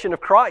exaltation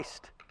of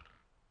Christ,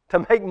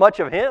 to make much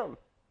of Him.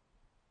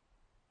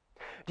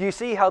 Do you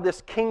see how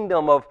this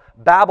kingdom of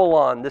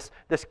Babylon,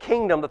 this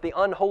kingdom that the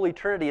unholy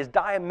Trinity is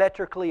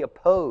diametrically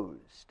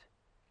opposed?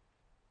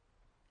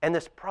 And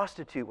this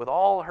prostitute, with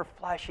all her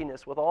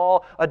flashiness, with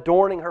all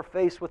adorning her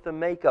face with the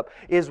makeup,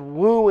 is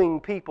wooing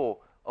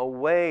people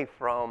away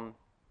from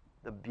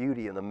the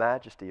beauty and the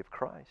majesty of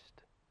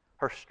Christ.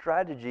 Her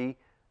strategy,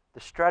 the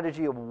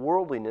strategy of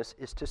worldliness,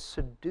 is to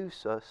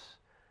seduce us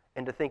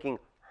into thinking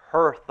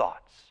her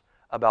thoughts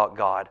about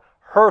God,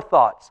 her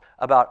thoughts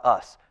about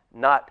us,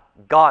 not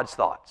God's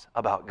thoughts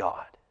about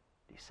God.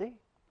 Do you see?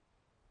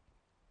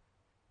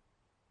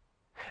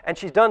 And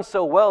she's done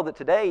so well that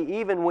today,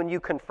 even when you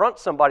confront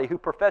somebody who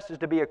professes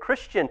to be a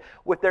Christian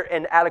with their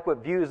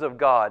inadequate views of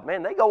God,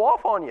 man, they go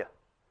off on you.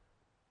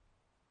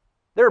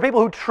 There are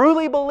people who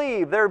truly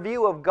believe their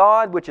view of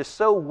God, which is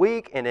so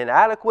weak and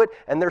inadequate,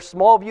 and their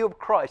small view of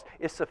Christ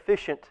is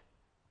sufficient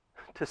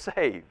to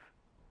save.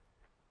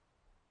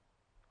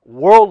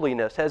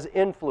 Worldliness has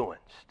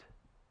influenced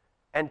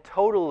and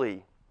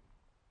totally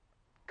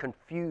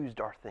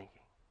confused our thinking.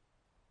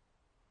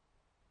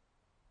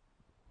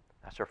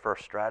 That's our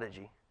first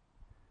strategy.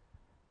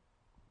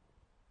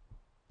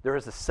 There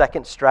is a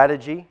second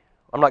strategy.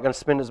 I'm not going to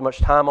spend as much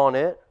time on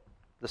it.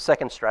 The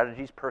second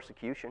strategy is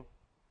persecution.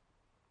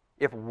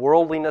 If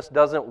worldliness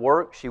doesn't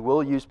work, she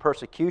will use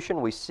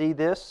persecution. We see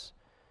this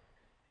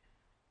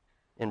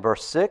in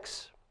verse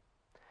 6.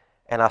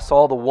 And I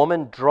saw the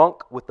woman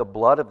drunk with the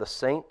blood of the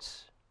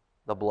saints,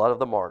 the blood of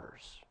the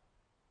martyrs.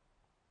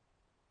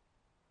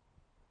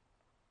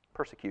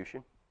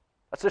 Persecution.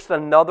 That's just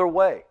another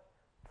way.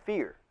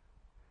 Fear.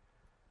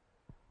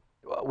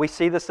 We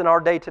see this in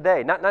our day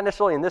today. Not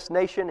necessarily in this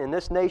nation. In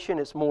this nation,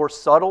 it's more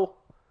subtle.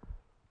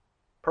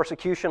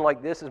 Persecution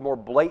like this is more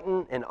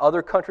blatant in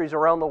other countries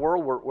around the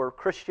world where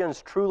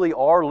Christians truly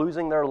are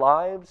losing their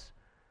lives.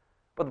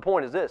 But the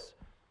point is this.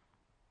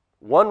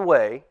 One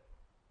way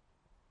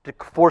to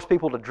force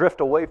people to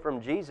drift away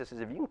from Jesus is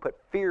if you can put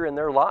fear in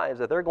their lives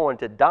that they're going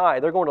to die,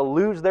 they're going to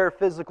lose their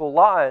physical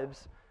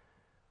lives,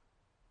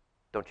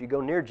 don't you go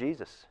near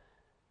Jesus.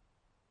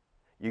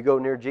 You go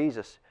near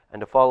Jesus, and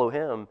to follow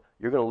Him,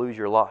 you're going to lose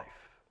your life.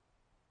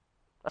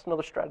 That's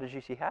another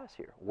strategy she has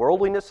here.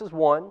 Worldliness is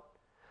one.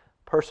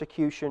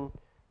 Persecution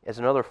is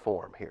another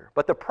form here.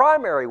 But the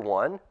primary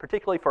one,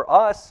 particularly for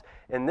us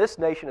in this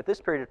nation at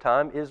this period of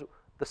time, is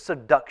the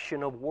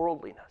seduction of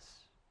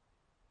worldliness.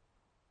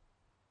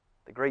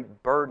 The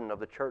great burden of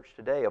the church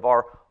today, of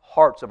our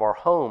hearts, of our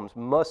homes,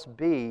 must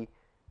be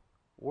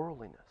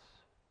worldliness.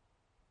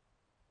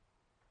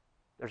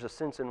 There's a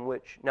sense in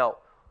which, now,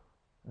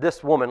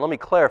 this woman, let me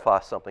clarify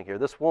something here.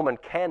 This woman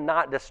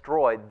cannot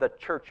destroy the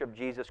Church of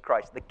Jesus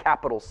Christ, the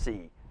capital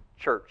C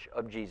Church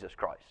of Jesus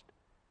Christ.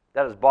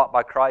 That is bought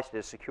by Christ, it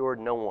is secured,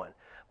 no one.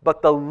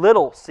 But the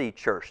little c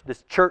church,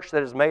 this church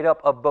that is made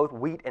up of both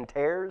wheat and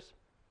tares,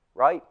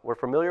 right? We're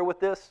familiar with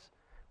this.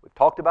 We've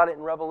talked about it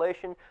in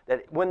Revelation,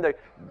 that when the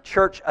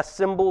church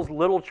assembles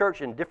little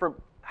church in different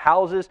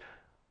houses,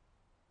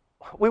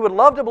 we would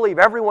love to believe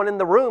everyone in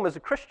the room is a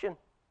Christian.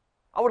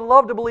 I would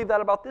love to believe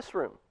that about this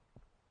room.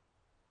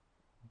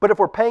 But if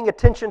we're paying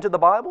attention to the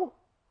Bible,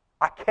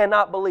 I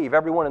cannot believe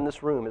everyone in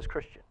this room is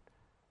Christian.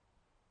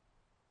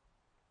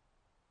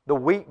 The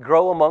wheat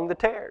grow among the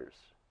tares.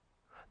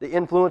 The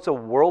influence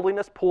of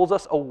worldliness pulls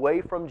us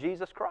away from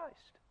Jesus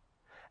Christ.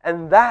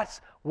 And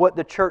that's what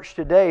the church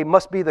today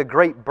must be the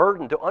great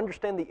burden, to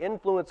understand the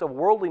influence of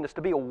worldliness,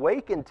 to be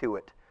awakened to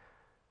it,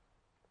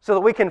 so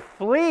that we can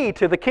flee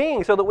to the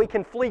King, so that we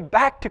can flee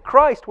back to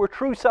Christ where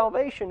true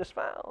salvation is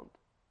found.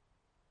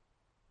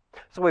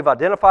 So we've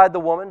identified the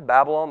woman,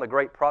 Babylon, the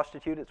great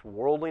prostitute, it's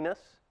worldliness.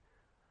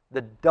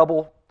 The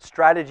double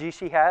strategy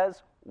she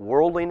has,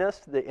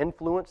 worldliness, the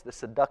influence, the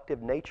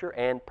seductive nature,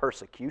 and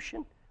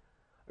persecution.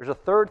 There's a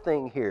third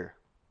thing here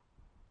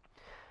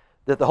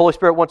that the Holy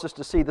Spirit wants us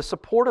to see, the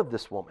support of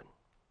this woman.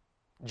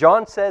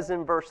 John says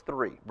in verse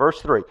 3,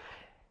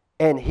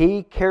 and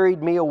He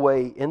carried me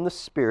away in the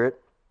Spirit,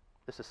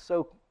 this is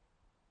so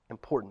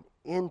important,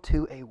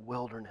 into a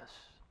wilderness.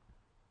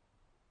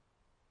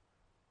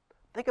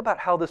 Think about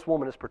how this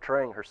woman is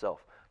portraying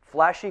herself.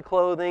 Flashy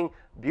clothing,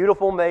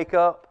 beautiful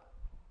makeup.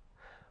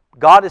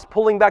 God is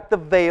pulling back the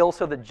veil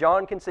so that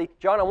John can see.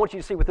 John, I want you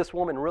to see what this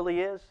woman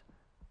really is.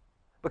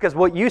 Because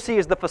what you see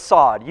is the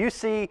facade. You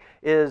see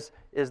is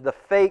the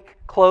fake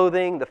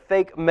clothing, the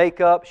fake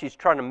makeup. She's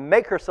trying to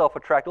make herself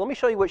attractive. Let me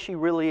show you what she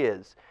really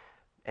is.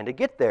 And to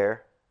get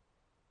there,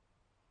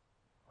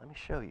 let me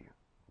show you.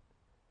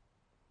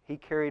 He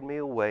carried me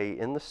away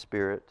in the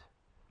Spirit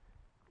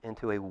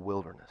into a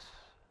wilderness.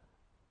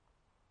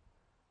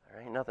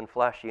 There ain't nothing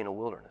flashy in a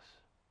wilderness.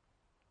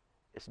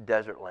 It's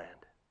desert land.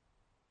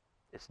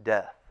 It's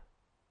death.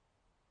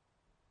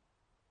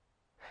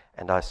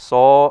 And I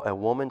saw a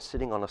woman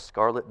sitting on a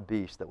scarlet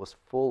beast that was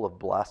full of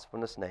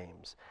blasphemous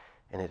names,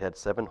 and it had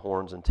 7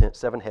 heads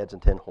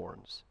and 10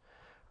 horns.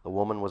 The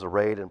woman was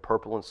arrayed in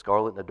purple and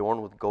scarlet and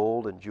adorned with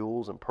gold and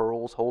jewels and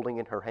pearls, holding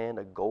in her hand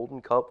a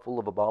golden cup full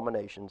of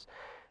abominations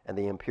and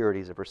the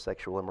impurities of her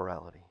sexual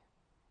immorality.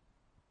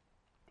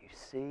 Do you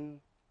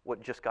see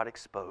what just got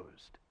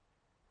exposed?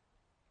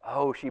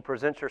 Oh, she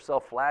presents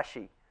herself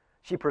flashy.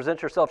 She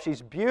presents herself,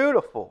 she's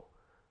beautiful.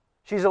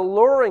 She's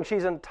alluring,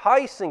 she's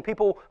enticing.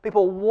 People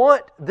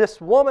want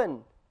this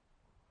woman.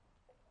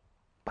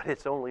 But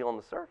it's only on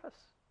the surface.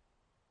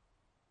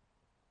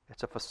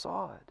 It's a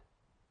facade.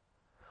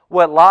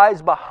 What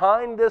lies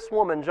behind this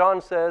woman, John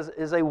says,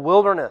 is a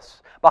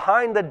wilderness.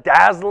 Behind the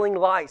dazzling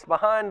lights,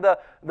 behind the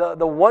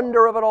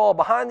wonder of it all,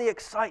 behind the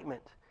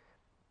excitement,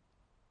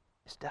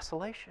 is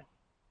desolation,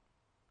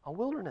 a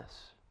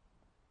wilderness.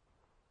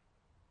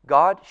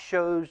 God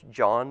shows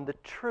John the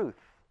truth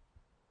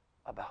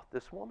about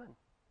this woman.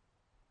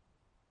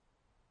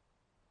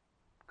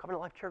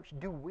 Covenant Life Church,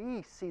 do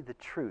we see the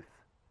truth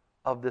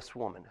of this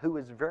woman who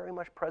is very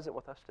much present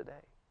with us today?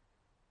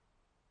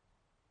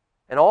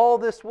 And all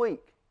this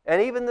week,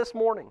 and even this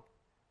morning,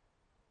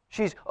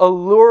 she's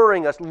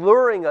alluring us,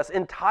 luring us,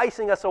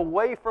 enticing us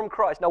away from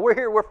Christ. Now we're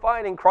here, we're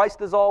fighting.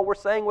 Christ is all we're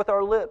saying with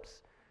our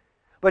lips.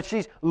 But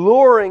she's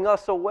luring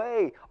us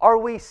away. Are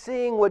we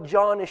seeing what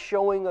John is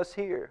showing us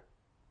here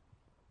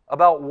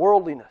about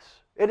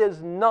worldliness? It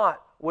is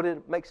not what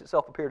it makes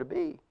itself appear to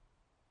be.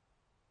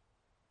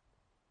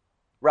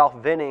 Ralph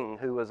Venning,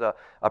 who was a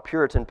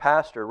Puritan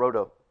pastor, wrote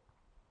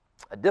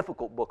a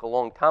difficult book a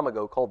long time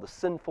ago called The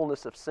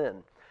Sinfulness of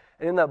Sin.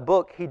 And in that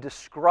book, he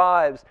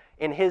describes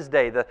in his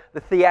day the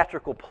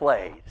theatrical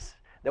plays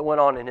that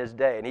went on in his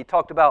day. And he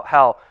talked about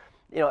how,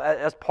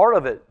 as part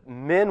of it,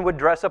 men would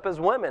dress up as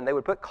women. They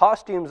would put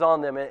costumes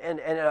on them.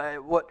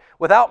 And what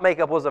without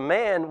makeup was a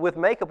man, with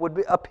makeup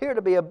would appear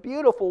to be a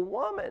beautiful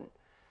woman.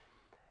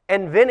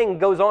 And Venning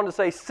goes on to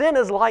say, sin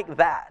is like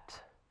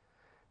that.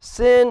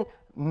 Sin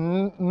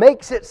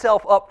makes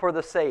itself up for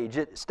the stage.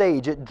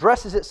 It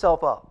dresses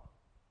itself up.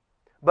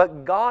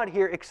 But God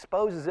here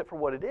exposes it for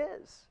what it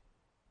is.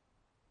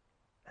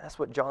 That's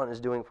what John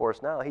is doing for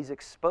us now. He's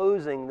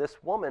exposing this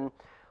woman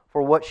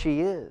for what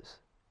she is.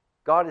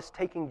 God is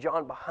taking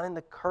John behind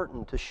the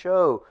curtain to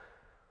show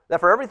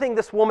that for everything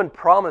this woman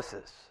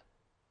promises,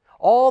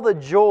 all the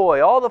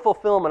joy, all the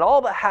fulfillment,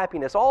 all the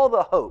happiness, all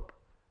the hope,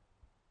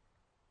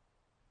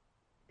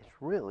 is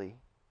really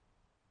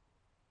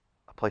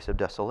a place of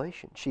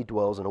desolation. She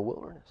dwells in a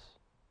wilderness.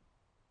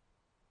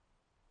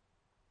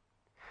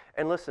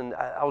 And listen,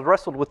 I was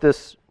wrestled with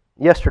this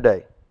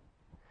yesterday.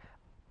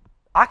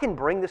 I can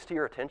bring this to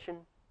your attention.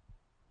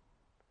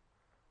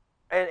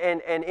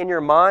 And in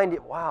your mind,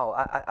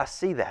 wow, I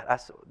see that.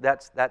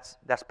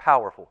 That's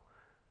powerful.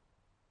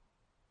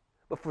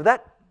 But for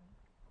that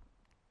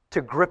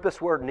to grip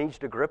us where it needs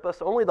to grip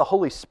us, only the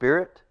Holy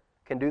Spirit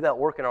can do that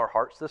work in our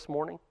hearts this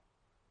morning.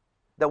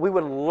 That we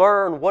would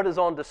learn what is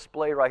on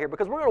display right here.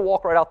 Because we're going to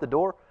walk right out the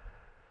door.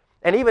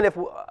 And even if,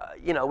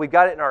 we've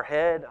got it in our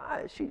head,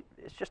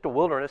 it's just a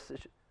wilderness.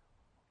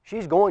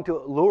 She's going to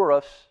lure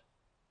us,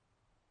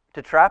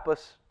 to trap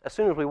us as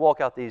soon as we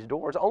walk out these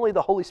doors. Only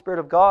the Holy Spirit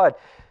of God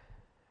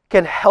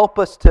can help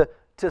us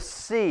to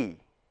see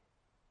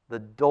the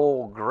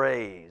dull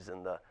grays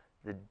and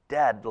the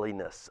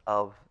deadliness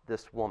of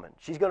this woman.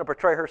 She's going to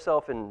portray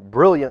herself in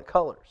brilliant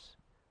colors.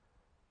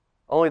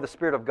 Only the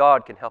Spirit of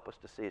God can help us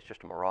to see it's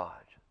just a mirage.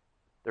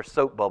 They're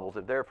soap bubbles.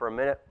 They're there for a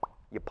minute,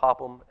 you pop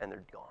them, and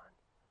they're gone.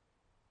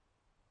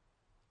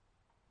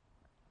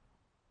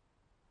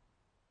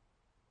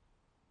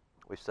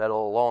 We've said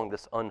all along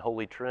this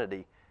unholy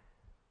Trinity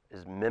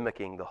is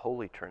mimicking the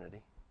Holy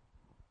Trinity.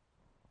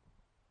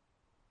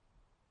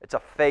 It's a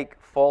fake,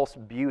 false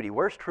beauty.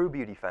 Where's true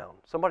beauty found?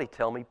 Somebody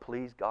tell me,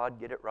 please, God,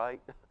 get it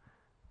right.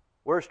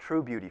 Where's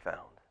true beauty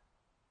found?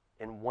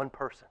 In one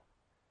person.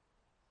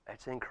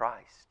 It's in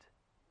Christ.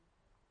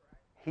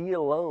 He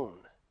alone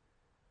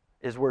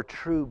is where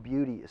true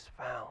beauty is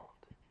found.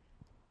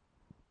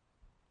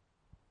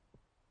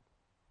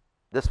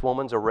 This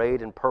woman's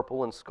arrayed in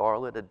purple and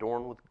scarlet,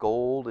 adorned with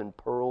gold and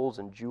pearls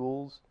and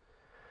jewels.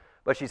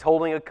 But she's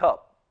holding a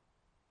cup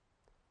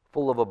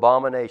full of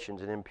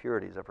abominations and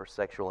impurities of her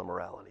sexual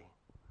immorality.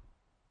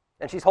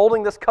 And she's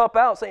holding this cup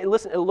out, saying,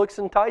 listen, it looks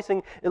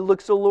enticing, it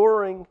looks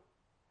alluring.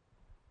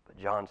 But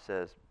John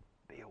says,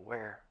 be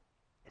aware,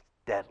 it's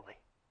deadly.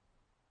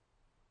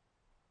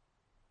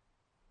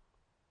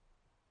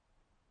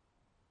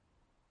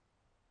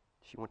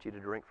 She wants you to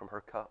drink from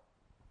her cup.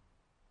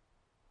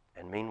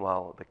 And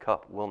meanwhile, the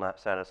cup will not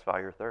satisfy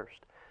your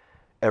thirst.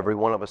 Every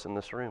one of us in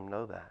this room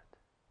know that.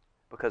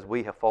 Because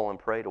we have fallen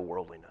prey to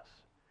worldliness.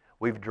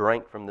 We've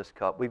drank from this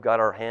cup. We've got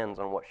our hands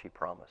on what she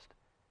promised.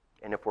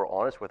 And if we're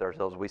honest with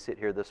ourselves, we sit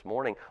here this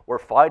morning, we're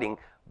fighting,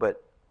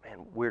 but man,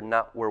 we're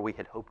not where we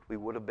had hoped we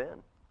would have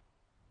been.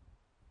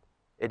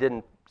 It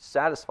didn't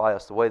satisfy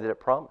us the way that it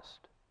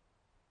promised.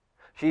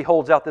 She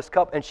holds out this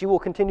cup, and she will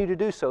continue to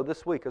do so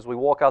this week as we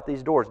walk out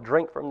these doors.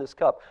 Drink from this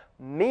cup.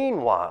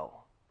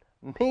 Meanwhile,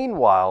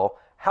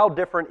 How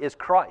different is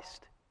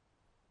Christ,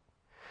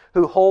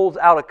 who holds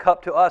out a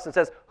cup to us and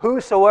says,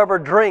 whosoever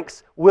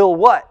drinks will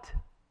what?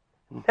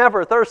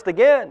 Never thirst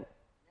again.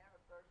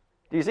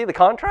 Do you see the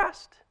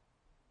contrast?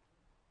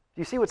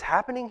 Do you see what's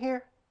happening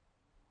here?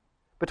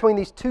 Between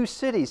these two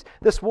cities,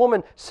 this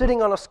woman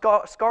sitting on a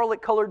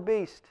scarlet-colored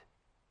beast,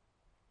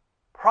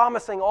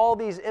 promising all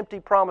these empty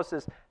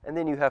promises, and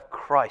then you have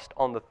Christ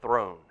on the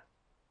throne.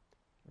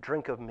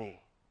 Drink of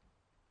me.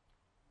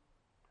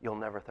 You'll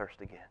never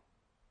thirst again.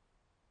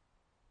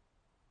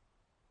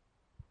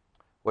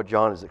 What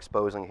John is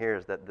exposing here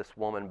is that this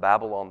woman,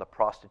 Babylon, the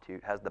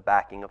prostitute, has the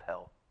backing of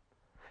hell,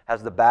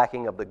 has the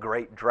backing of the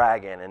great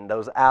dragon and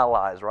those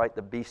allies, right?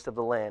 The beast of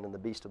the land and the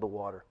beast of the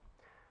water.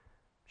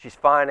 She's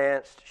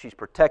financed, she's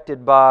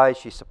protected by,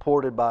 she's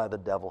supported by the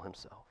devil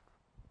himself.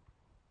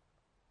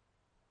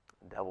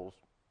 The devil's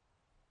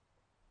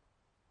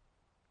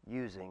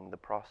using the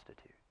prostitute.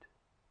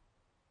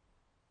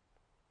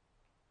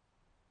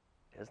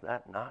 Is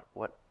that not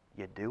what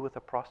you do with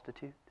a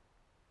prostitute?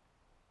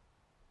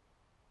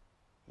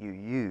 You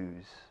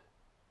use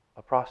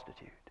a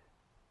prostitute.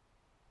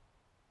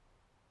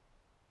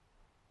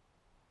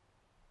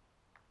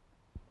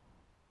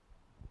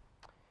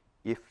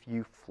 If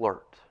you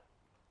flirt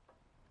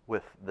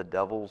with the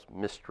devil's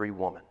mystery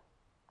woman,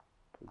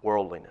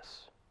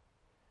 worldliness,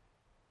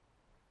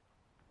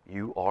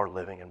 you are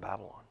living in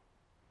Babylon.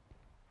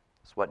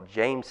 That's what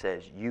James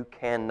says. You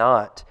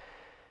cannot.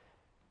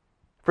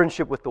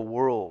 Friendship with the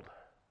world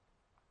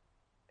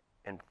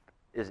and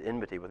is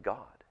enmity with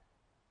God.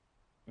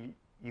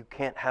 You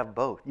can't have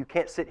both. You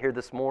can't sit here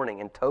this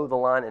morning and toe the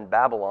line in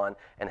Babylon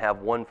and have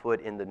one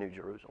foot in the New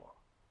Jerusalem.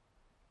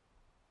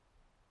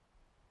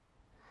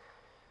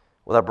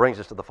 Well, that brings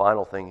us to the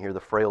final thing here, the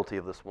frailty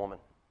of this woman.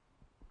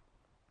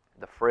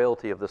 The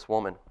frailty of this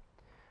woman.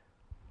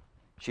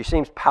 She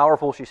seems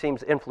powerful, she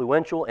seems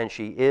influential, and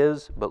she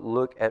is, but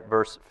look at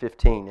verse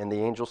 15. And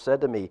the angel said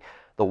to me,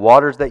 the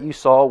waters that you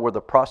saw where the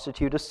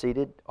prostitute is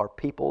seated are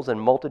peoples and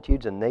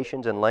multitudes and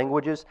nations and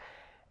languages,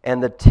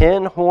 and the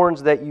 10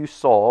 horns that you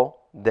saw,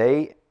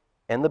 they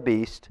and the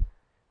beast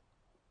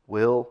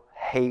will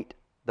hate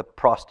the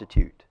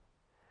prostitute.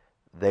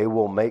 They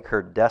will make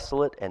her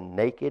desolate and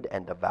naked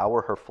and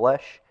devour her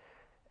flesh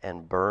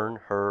and burn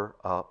her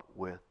up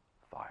with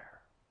fire.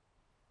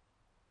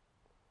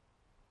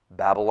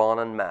 Babylon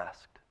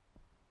unmasked,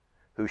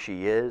 who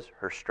she is,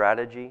 her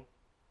strategy,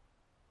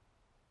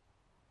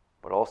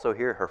 but also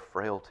here her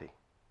frailty.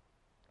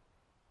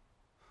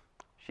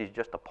 She's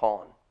just a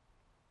pawn.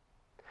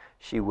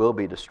 She will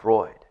be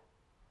destroyed.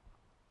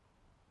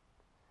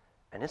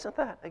 And isn't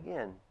that,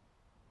 again,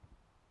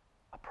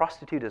 a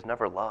prostitute is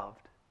never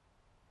loved.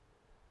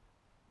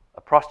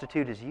 A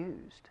prostitute is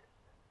used.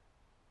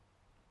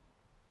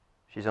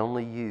 She's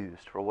only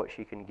used for what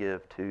she can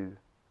give to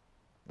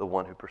the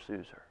one who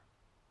pursues her.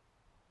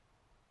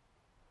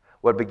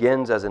 What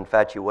begins as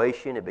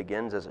infatuation, it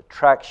begins as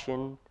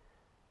attraction,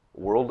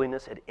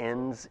 worldliness, it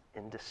ends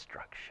in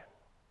destruction.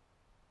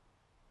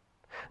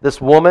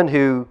 This woman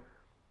who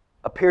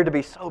appeared to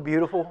be so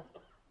beautiful,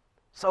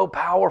 so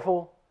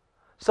powerful,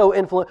 so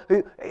influential,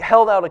 who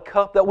held out a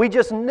cup that we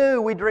just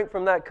knew we drink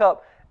from that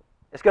cup.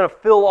 It's going to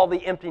fill all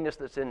the emptiness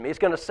that's in me. It's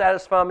going to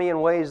satisfy me in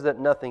ways that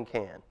nothing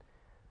can.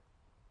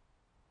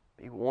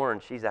 Be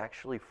warned, she's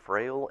actually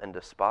frail and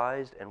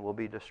despised and will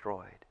be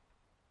destroyed.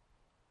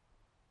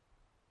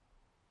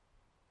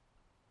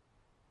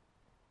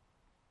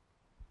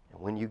 And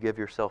when you give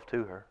yourself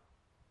to her,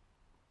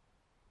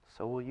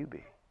 so will you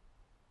be.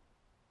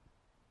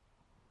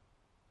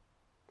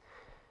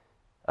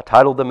 I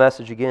titled the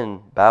message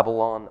again,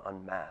 Babylon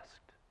Unmasked.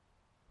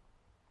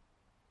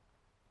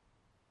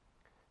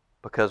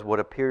 Because what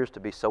appears to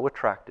be so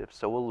attractive,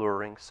 so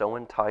alluring, so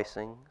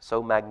enticing,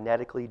 so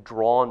magnetically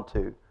drawn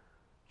to,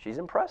 she's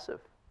impressive.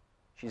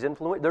 She's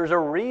influential. There's a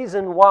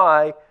reason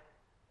why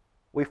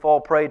we fall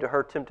prey to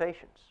her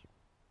temptations.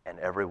 And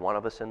every one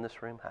of us in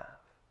this room have.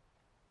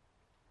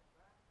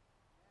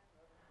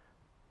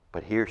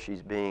 But here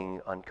she's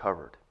being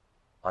uncovered,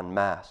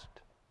 unmasked.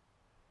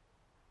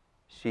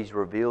 She's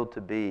revealed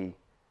to be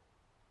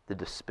the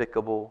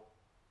despicable,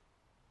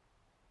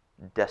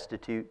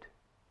 destitute,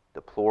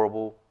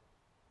 deplorable,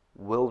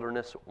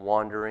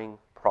 wilderness-wandering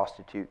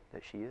prostitute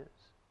that she is.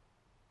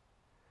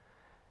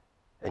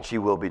 And she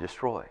will be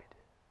destroyed.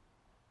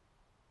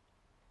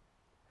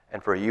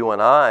 And for you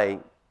and I,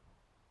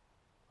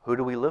 who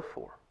do we live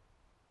for?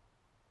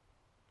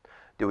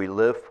 Do we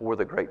live for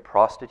the great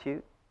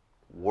prostitute,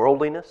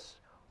 worldliness,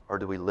 or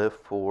do we live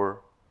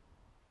for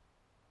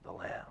the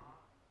Lamb?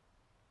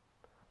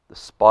 The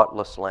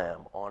spotless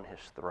Lamb on His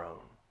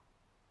throne,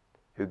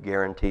 who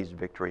guarantees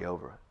victory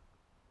over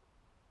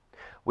it.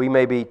 We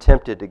may be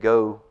tempted to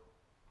go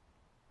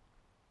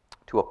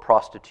to a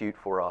prostitute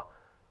for a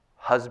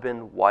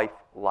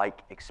husband-wife-like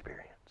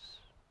experience.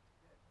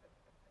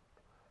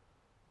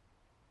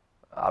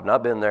 I've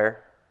not been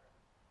there,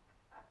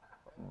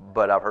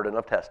 but I've heard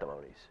enough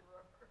testimonies.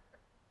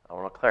 I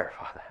want to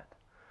clarify that.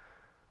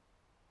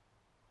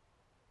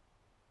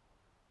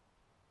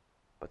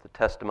 But the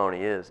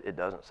testimony is, it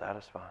doesn't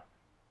satisfy.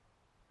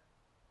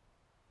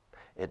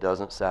 It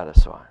doesn't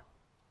satisfy.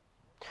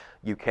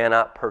 You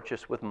cannot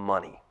purchase with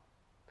money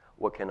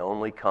what can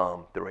only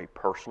come through a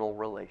personal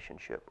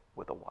relationship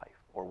with a wife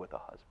or with a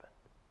husband.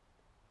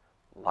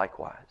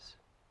 Likewise,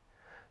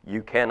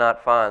 you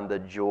cannot find the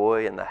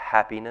joy and the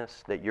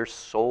happiness that your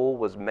soul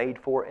was made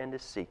for and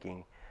is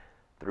seeking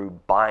through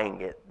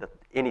buying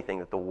anything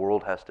that the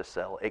world has to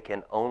sell. It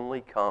can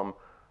only come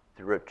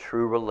through a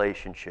true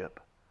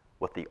relationship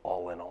with the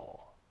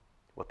all-in-all,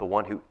 with the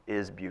one who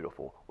is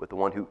beautiful, with the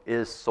one who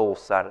is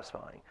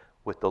soul-satisfying,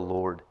 with the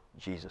Lord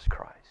Jesus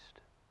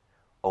Christ.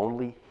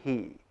 Only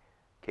He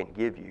can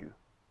give you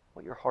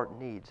what your heart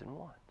needs and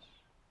wants.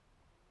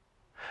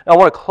 Now, I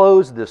want to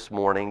close this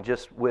morning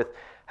just with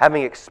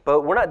having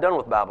exposed. We're not done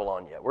with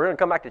Babylon yet. We're going to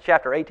come back to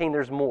chapter 18.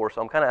 There's more,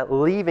 so I'm kind of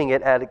leaving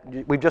it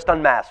at, we've just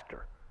unmasked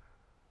her.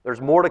 There's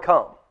more to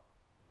come.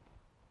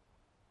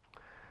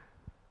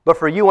 But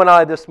for you and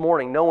I this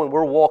morning, knowing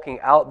we're walking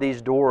out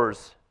these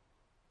doors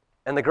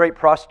and the great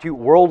prostitute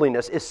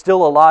worldliness is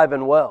still alive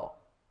and well,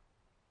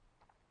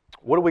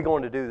 what are we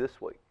going to do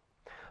this week?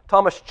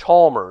 Thomas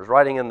Chalmers,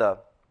 writing in the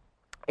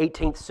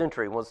 18th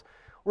century, was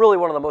really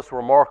one of the most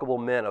remarkable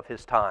men of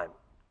his time.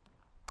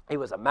 He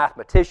was a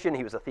mathematician,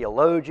 he was a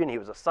theologian, he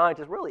was a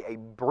scientist, really a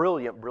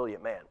brilliant,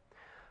 brilliant man,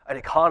 an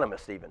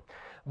economist even.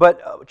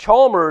 But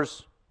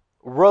Chalmers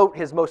wrote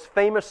his most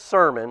famous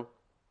sermon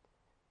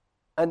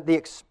on the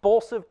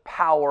expulsive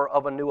power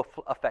of a new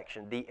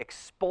affection, the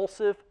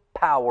expulsive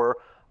power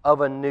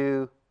of a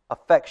new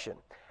affection.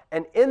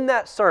 And in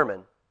that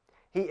sermon,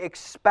 he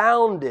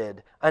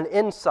expounded an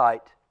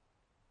insight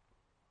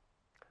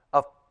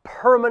of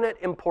permanent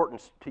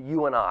importance to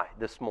you and I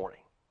this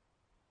morning.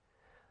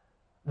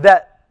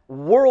 That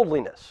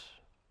worldliness,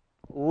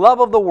 love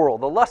of the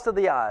world, the lust of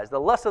the eyes, the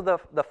lust of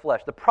the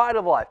flesh, the pride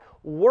of life,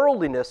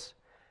 worldliness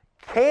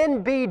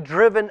can be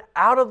driven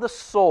out of the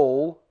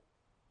soul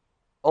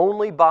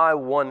only by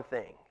one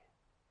thing: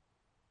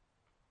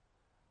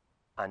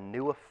 a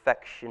new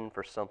affection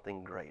for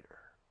something greater,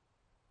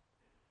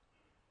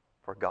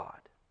 for God,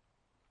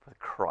 for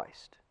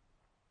Christ.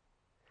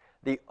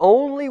 The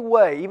only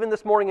way, even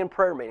this morning in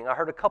prayer meeting, I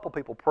heard a couple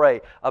people pray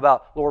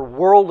about, Lord,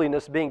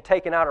 worldliness being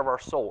taken out of our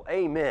soul.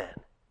 Amen.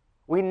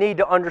 We need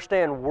to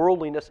understand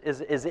worldliness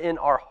is in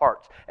our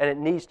hearts, and it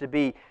needs to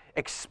be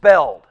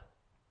expelled.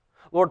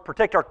 Lord,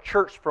 protect our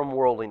church from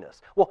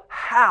worldliness. Well,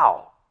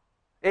 how?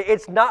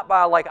 It's not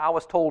by, like I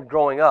was told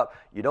growing up,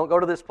 you don't go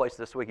to this place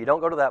this week, you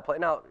don't go to that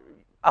place. Now,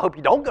 I hope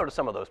you don't go to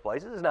some of those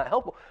places. It's not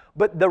helpful.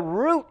 But the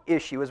root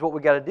issue is what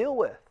we've got to deal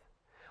with.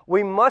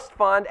 We must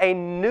find a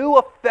new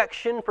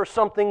affection for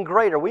something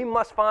greater. We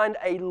must find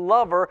a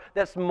lover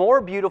that's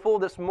more beautiful,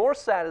 that's more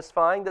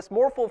satisfying, that's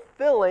more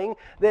fulfilling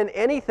than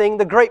anything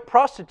the great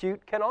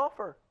prostitute can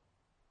offer.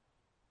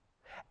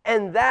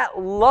 And that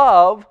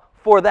love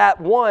for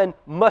that one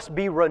must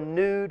be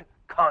renewed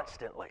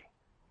constantly,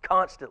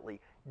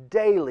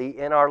 daily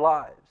in our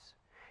lives.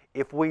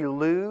 If we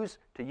lose,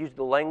 to use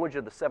the language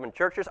of the 7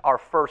 churches, our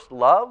first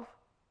love,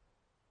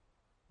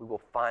 we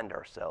will find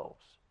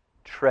ourselves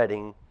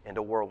treading into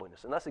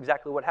worldliness. And that's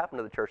exactly what happened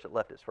to the church that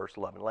left its first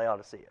love in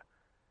Laodicea.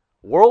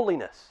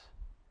 Worldliness.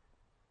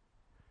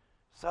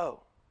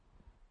 So,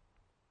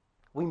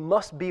 we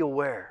must be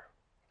aware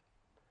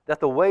that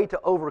the way to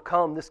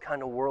overcome this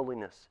kind of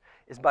worldliness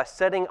is by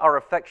setting our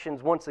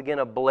affections once again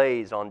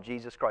ablaze on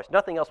Jesus Christ.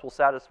 Nothing else will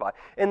satisfy.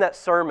 In that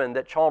sermon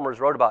that Chalmers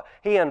wrote about,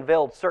 he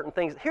unveiled certain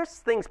things. Here's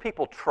things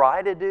people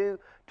try to do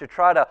to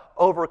try to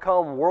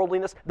overcome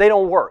worldliness. They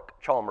don't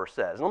work, Chalmers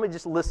says. And let me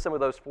just list some of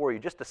those for you,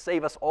 just to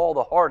save us all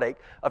the heartache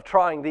of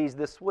trying these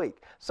this week.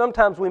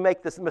 Sometimes we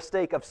make this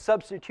mistake of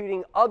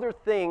substituting other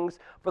things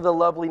for the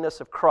loveliness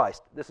of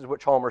Christ. This is what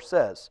Chalmers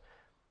says.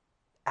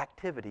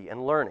 Activity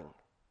and learning.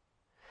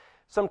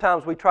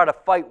 Sometimes we try to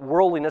fight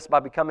worldliness by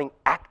becoming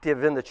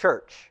active in the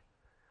church.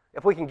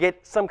 If we can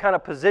get some kind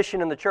of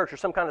position in the church or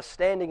some kind of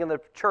standing in the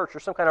church or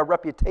some kind of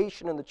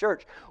reputation in the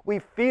church, we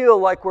feel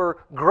like we're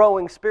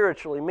growing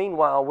spiritually.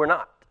 Meanwhile, we're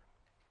not.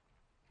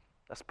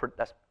 That's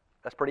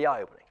pretty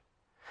eye-opening.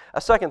 A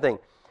second thing,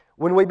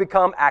 when we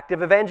become active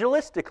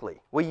evangelistically,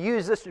 we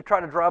use this to try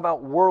to drive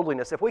out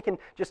worldliness. If we can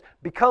just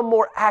become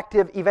more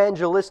active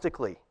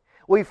evangelistically,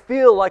 we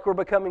feel like we're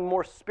becoming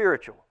more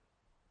spiritual.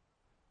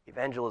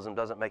 Evangelism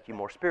doesn't make you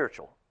more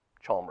spiritual,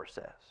 Chalmers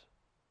says.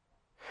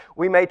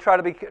 We may try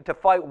to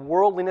fight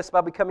worldliness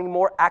by becoming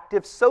more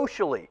active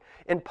socially,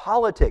 in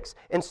politics,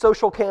 in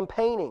social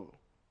campaigning.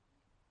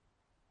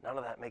 None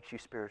of that makes you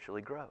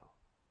spiritually grow.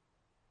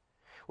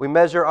 We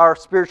measure our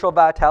spiritual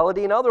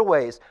vitality in other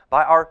ways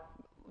by our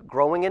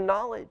growing in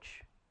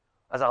knowledge.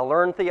 As I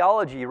learn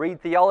theology, read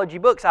theology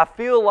books, I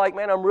feel like,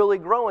 man, I'm really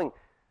growing.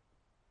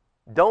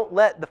 Don't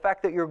let the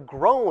fact that you're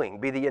growing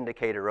be the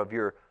indicator of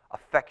your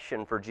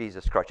affection for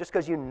Jesus Christ. Just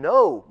because you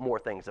know more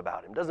things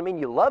about Him doesn't mean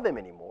you love Him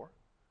anymore.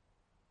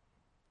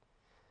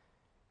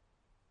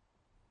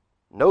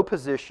 No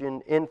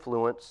position,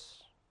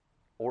 influence,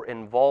 or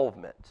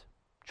involvement,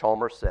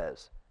 Chalmers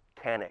says,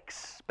 can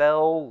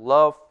expel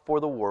love for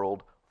the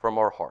world from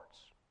our hearts.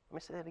 Let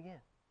me say that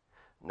again.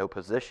 No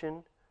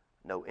position,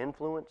 no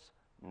influence,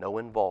 no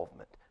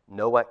involvement,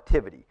 no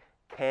activity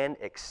can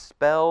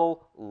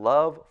expel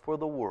love for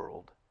the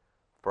world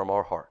from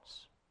our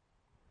hearts.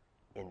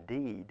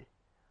 Indeed,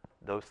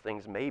 those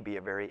things may be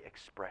a very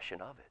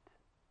expression of it.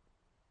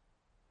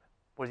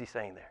 What is he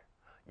saying there?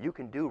 You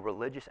can do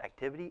religious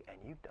activity and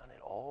you've done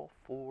it all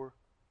for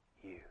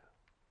you.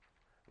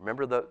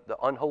 Remember the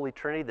unholy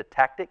trinity, the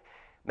tactic?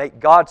 Make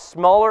God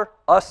smaller,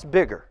 us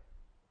bigger.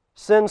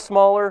 Sin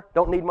smaller,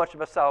 don't need much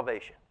of a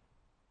salvation.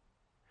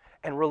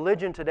 And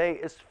religion today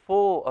is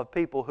full of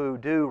people who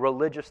do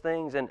religious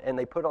things and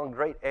they put on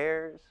great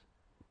airs,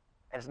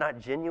 and it's not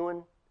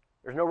genuine.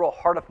 There's no real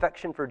heart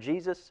affection for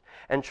Jesus.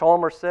 And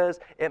Chalmers says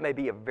it may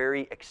be a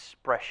very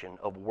expression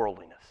of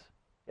worldliness.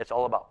 It's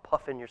all about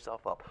puffing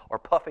yourself up, or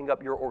puffing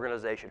up your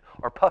organization,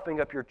 or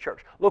puffing up your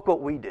church. Look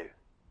what we do.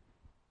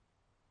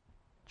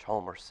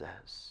 Chalmers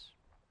says,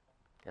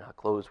 and I'll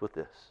close with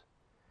this: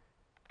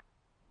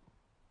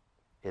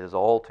 it is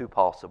all too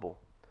possible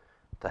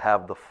to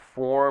have the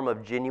form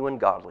of genuine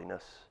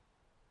godliness,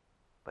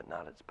 but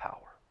not its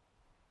power.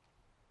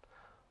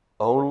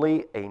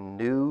 Only a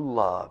new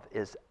love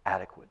is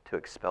adequate to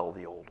expel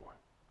the old one.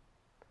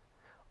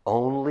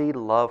 Only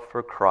love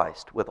for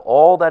Christ, with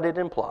all that it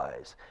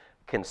implies,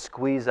 can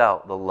squeeze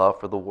out the love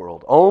for the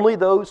world. Only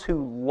those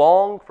who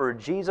long for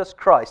Jesus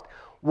Christ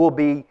will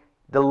be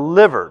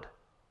delivered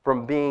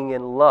from being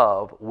in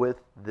love with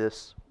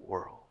this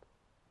world.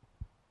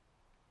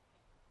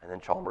 And then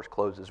Chalmers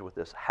closes with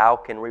this: how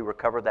can we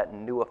recover that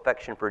new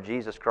affection for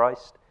Jesus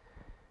Christ?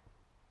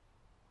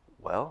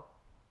 Well,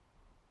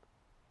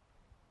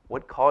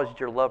 what caused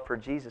your love for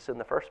Jesus in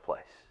the first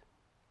place?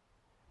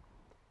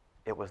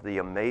 It was the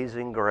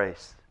amazing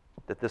grace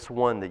that this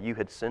one that you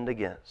had sinned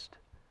against,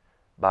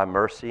 by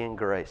mercy and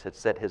grace, had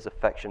set his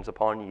affections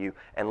upon you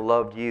and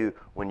loved you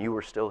when you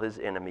were still his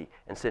enemy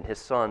and sent his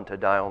Son to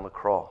die on the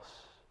cross.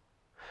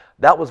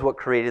 That was what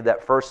created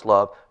that first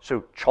love.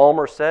 So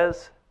Chalmers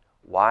says,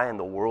 why in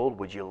the world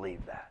would you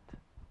leave that?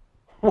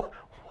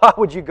 Why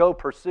would you go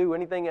pursue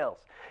anything else?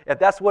 If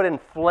that's what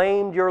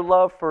inflamed your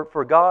love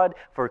for God,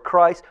 for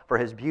Christ, for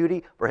His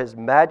beauty, for His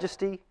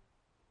majesty,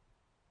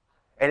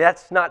 and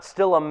that's not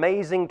still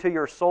amazing to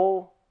your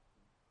soul,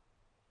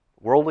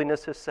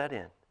 worldliness has set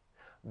in.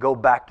 Go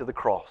back to the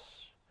cross.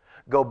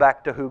 Go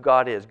back to who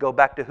God is. Go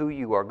back to who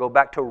you are. Go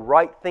back to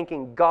right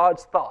thinking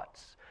God's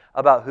thoughts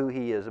about who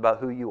He is, about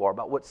who you are,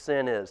 about what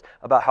sin is,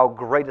 about how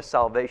great a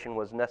salvation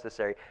was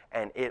necessary,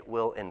 and it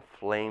will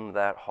inflame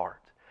that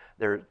heart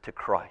there to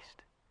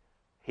Christ.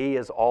 He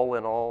is all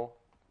in all,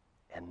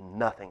 and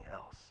nothing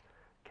else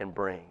can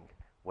bring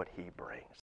what He brings.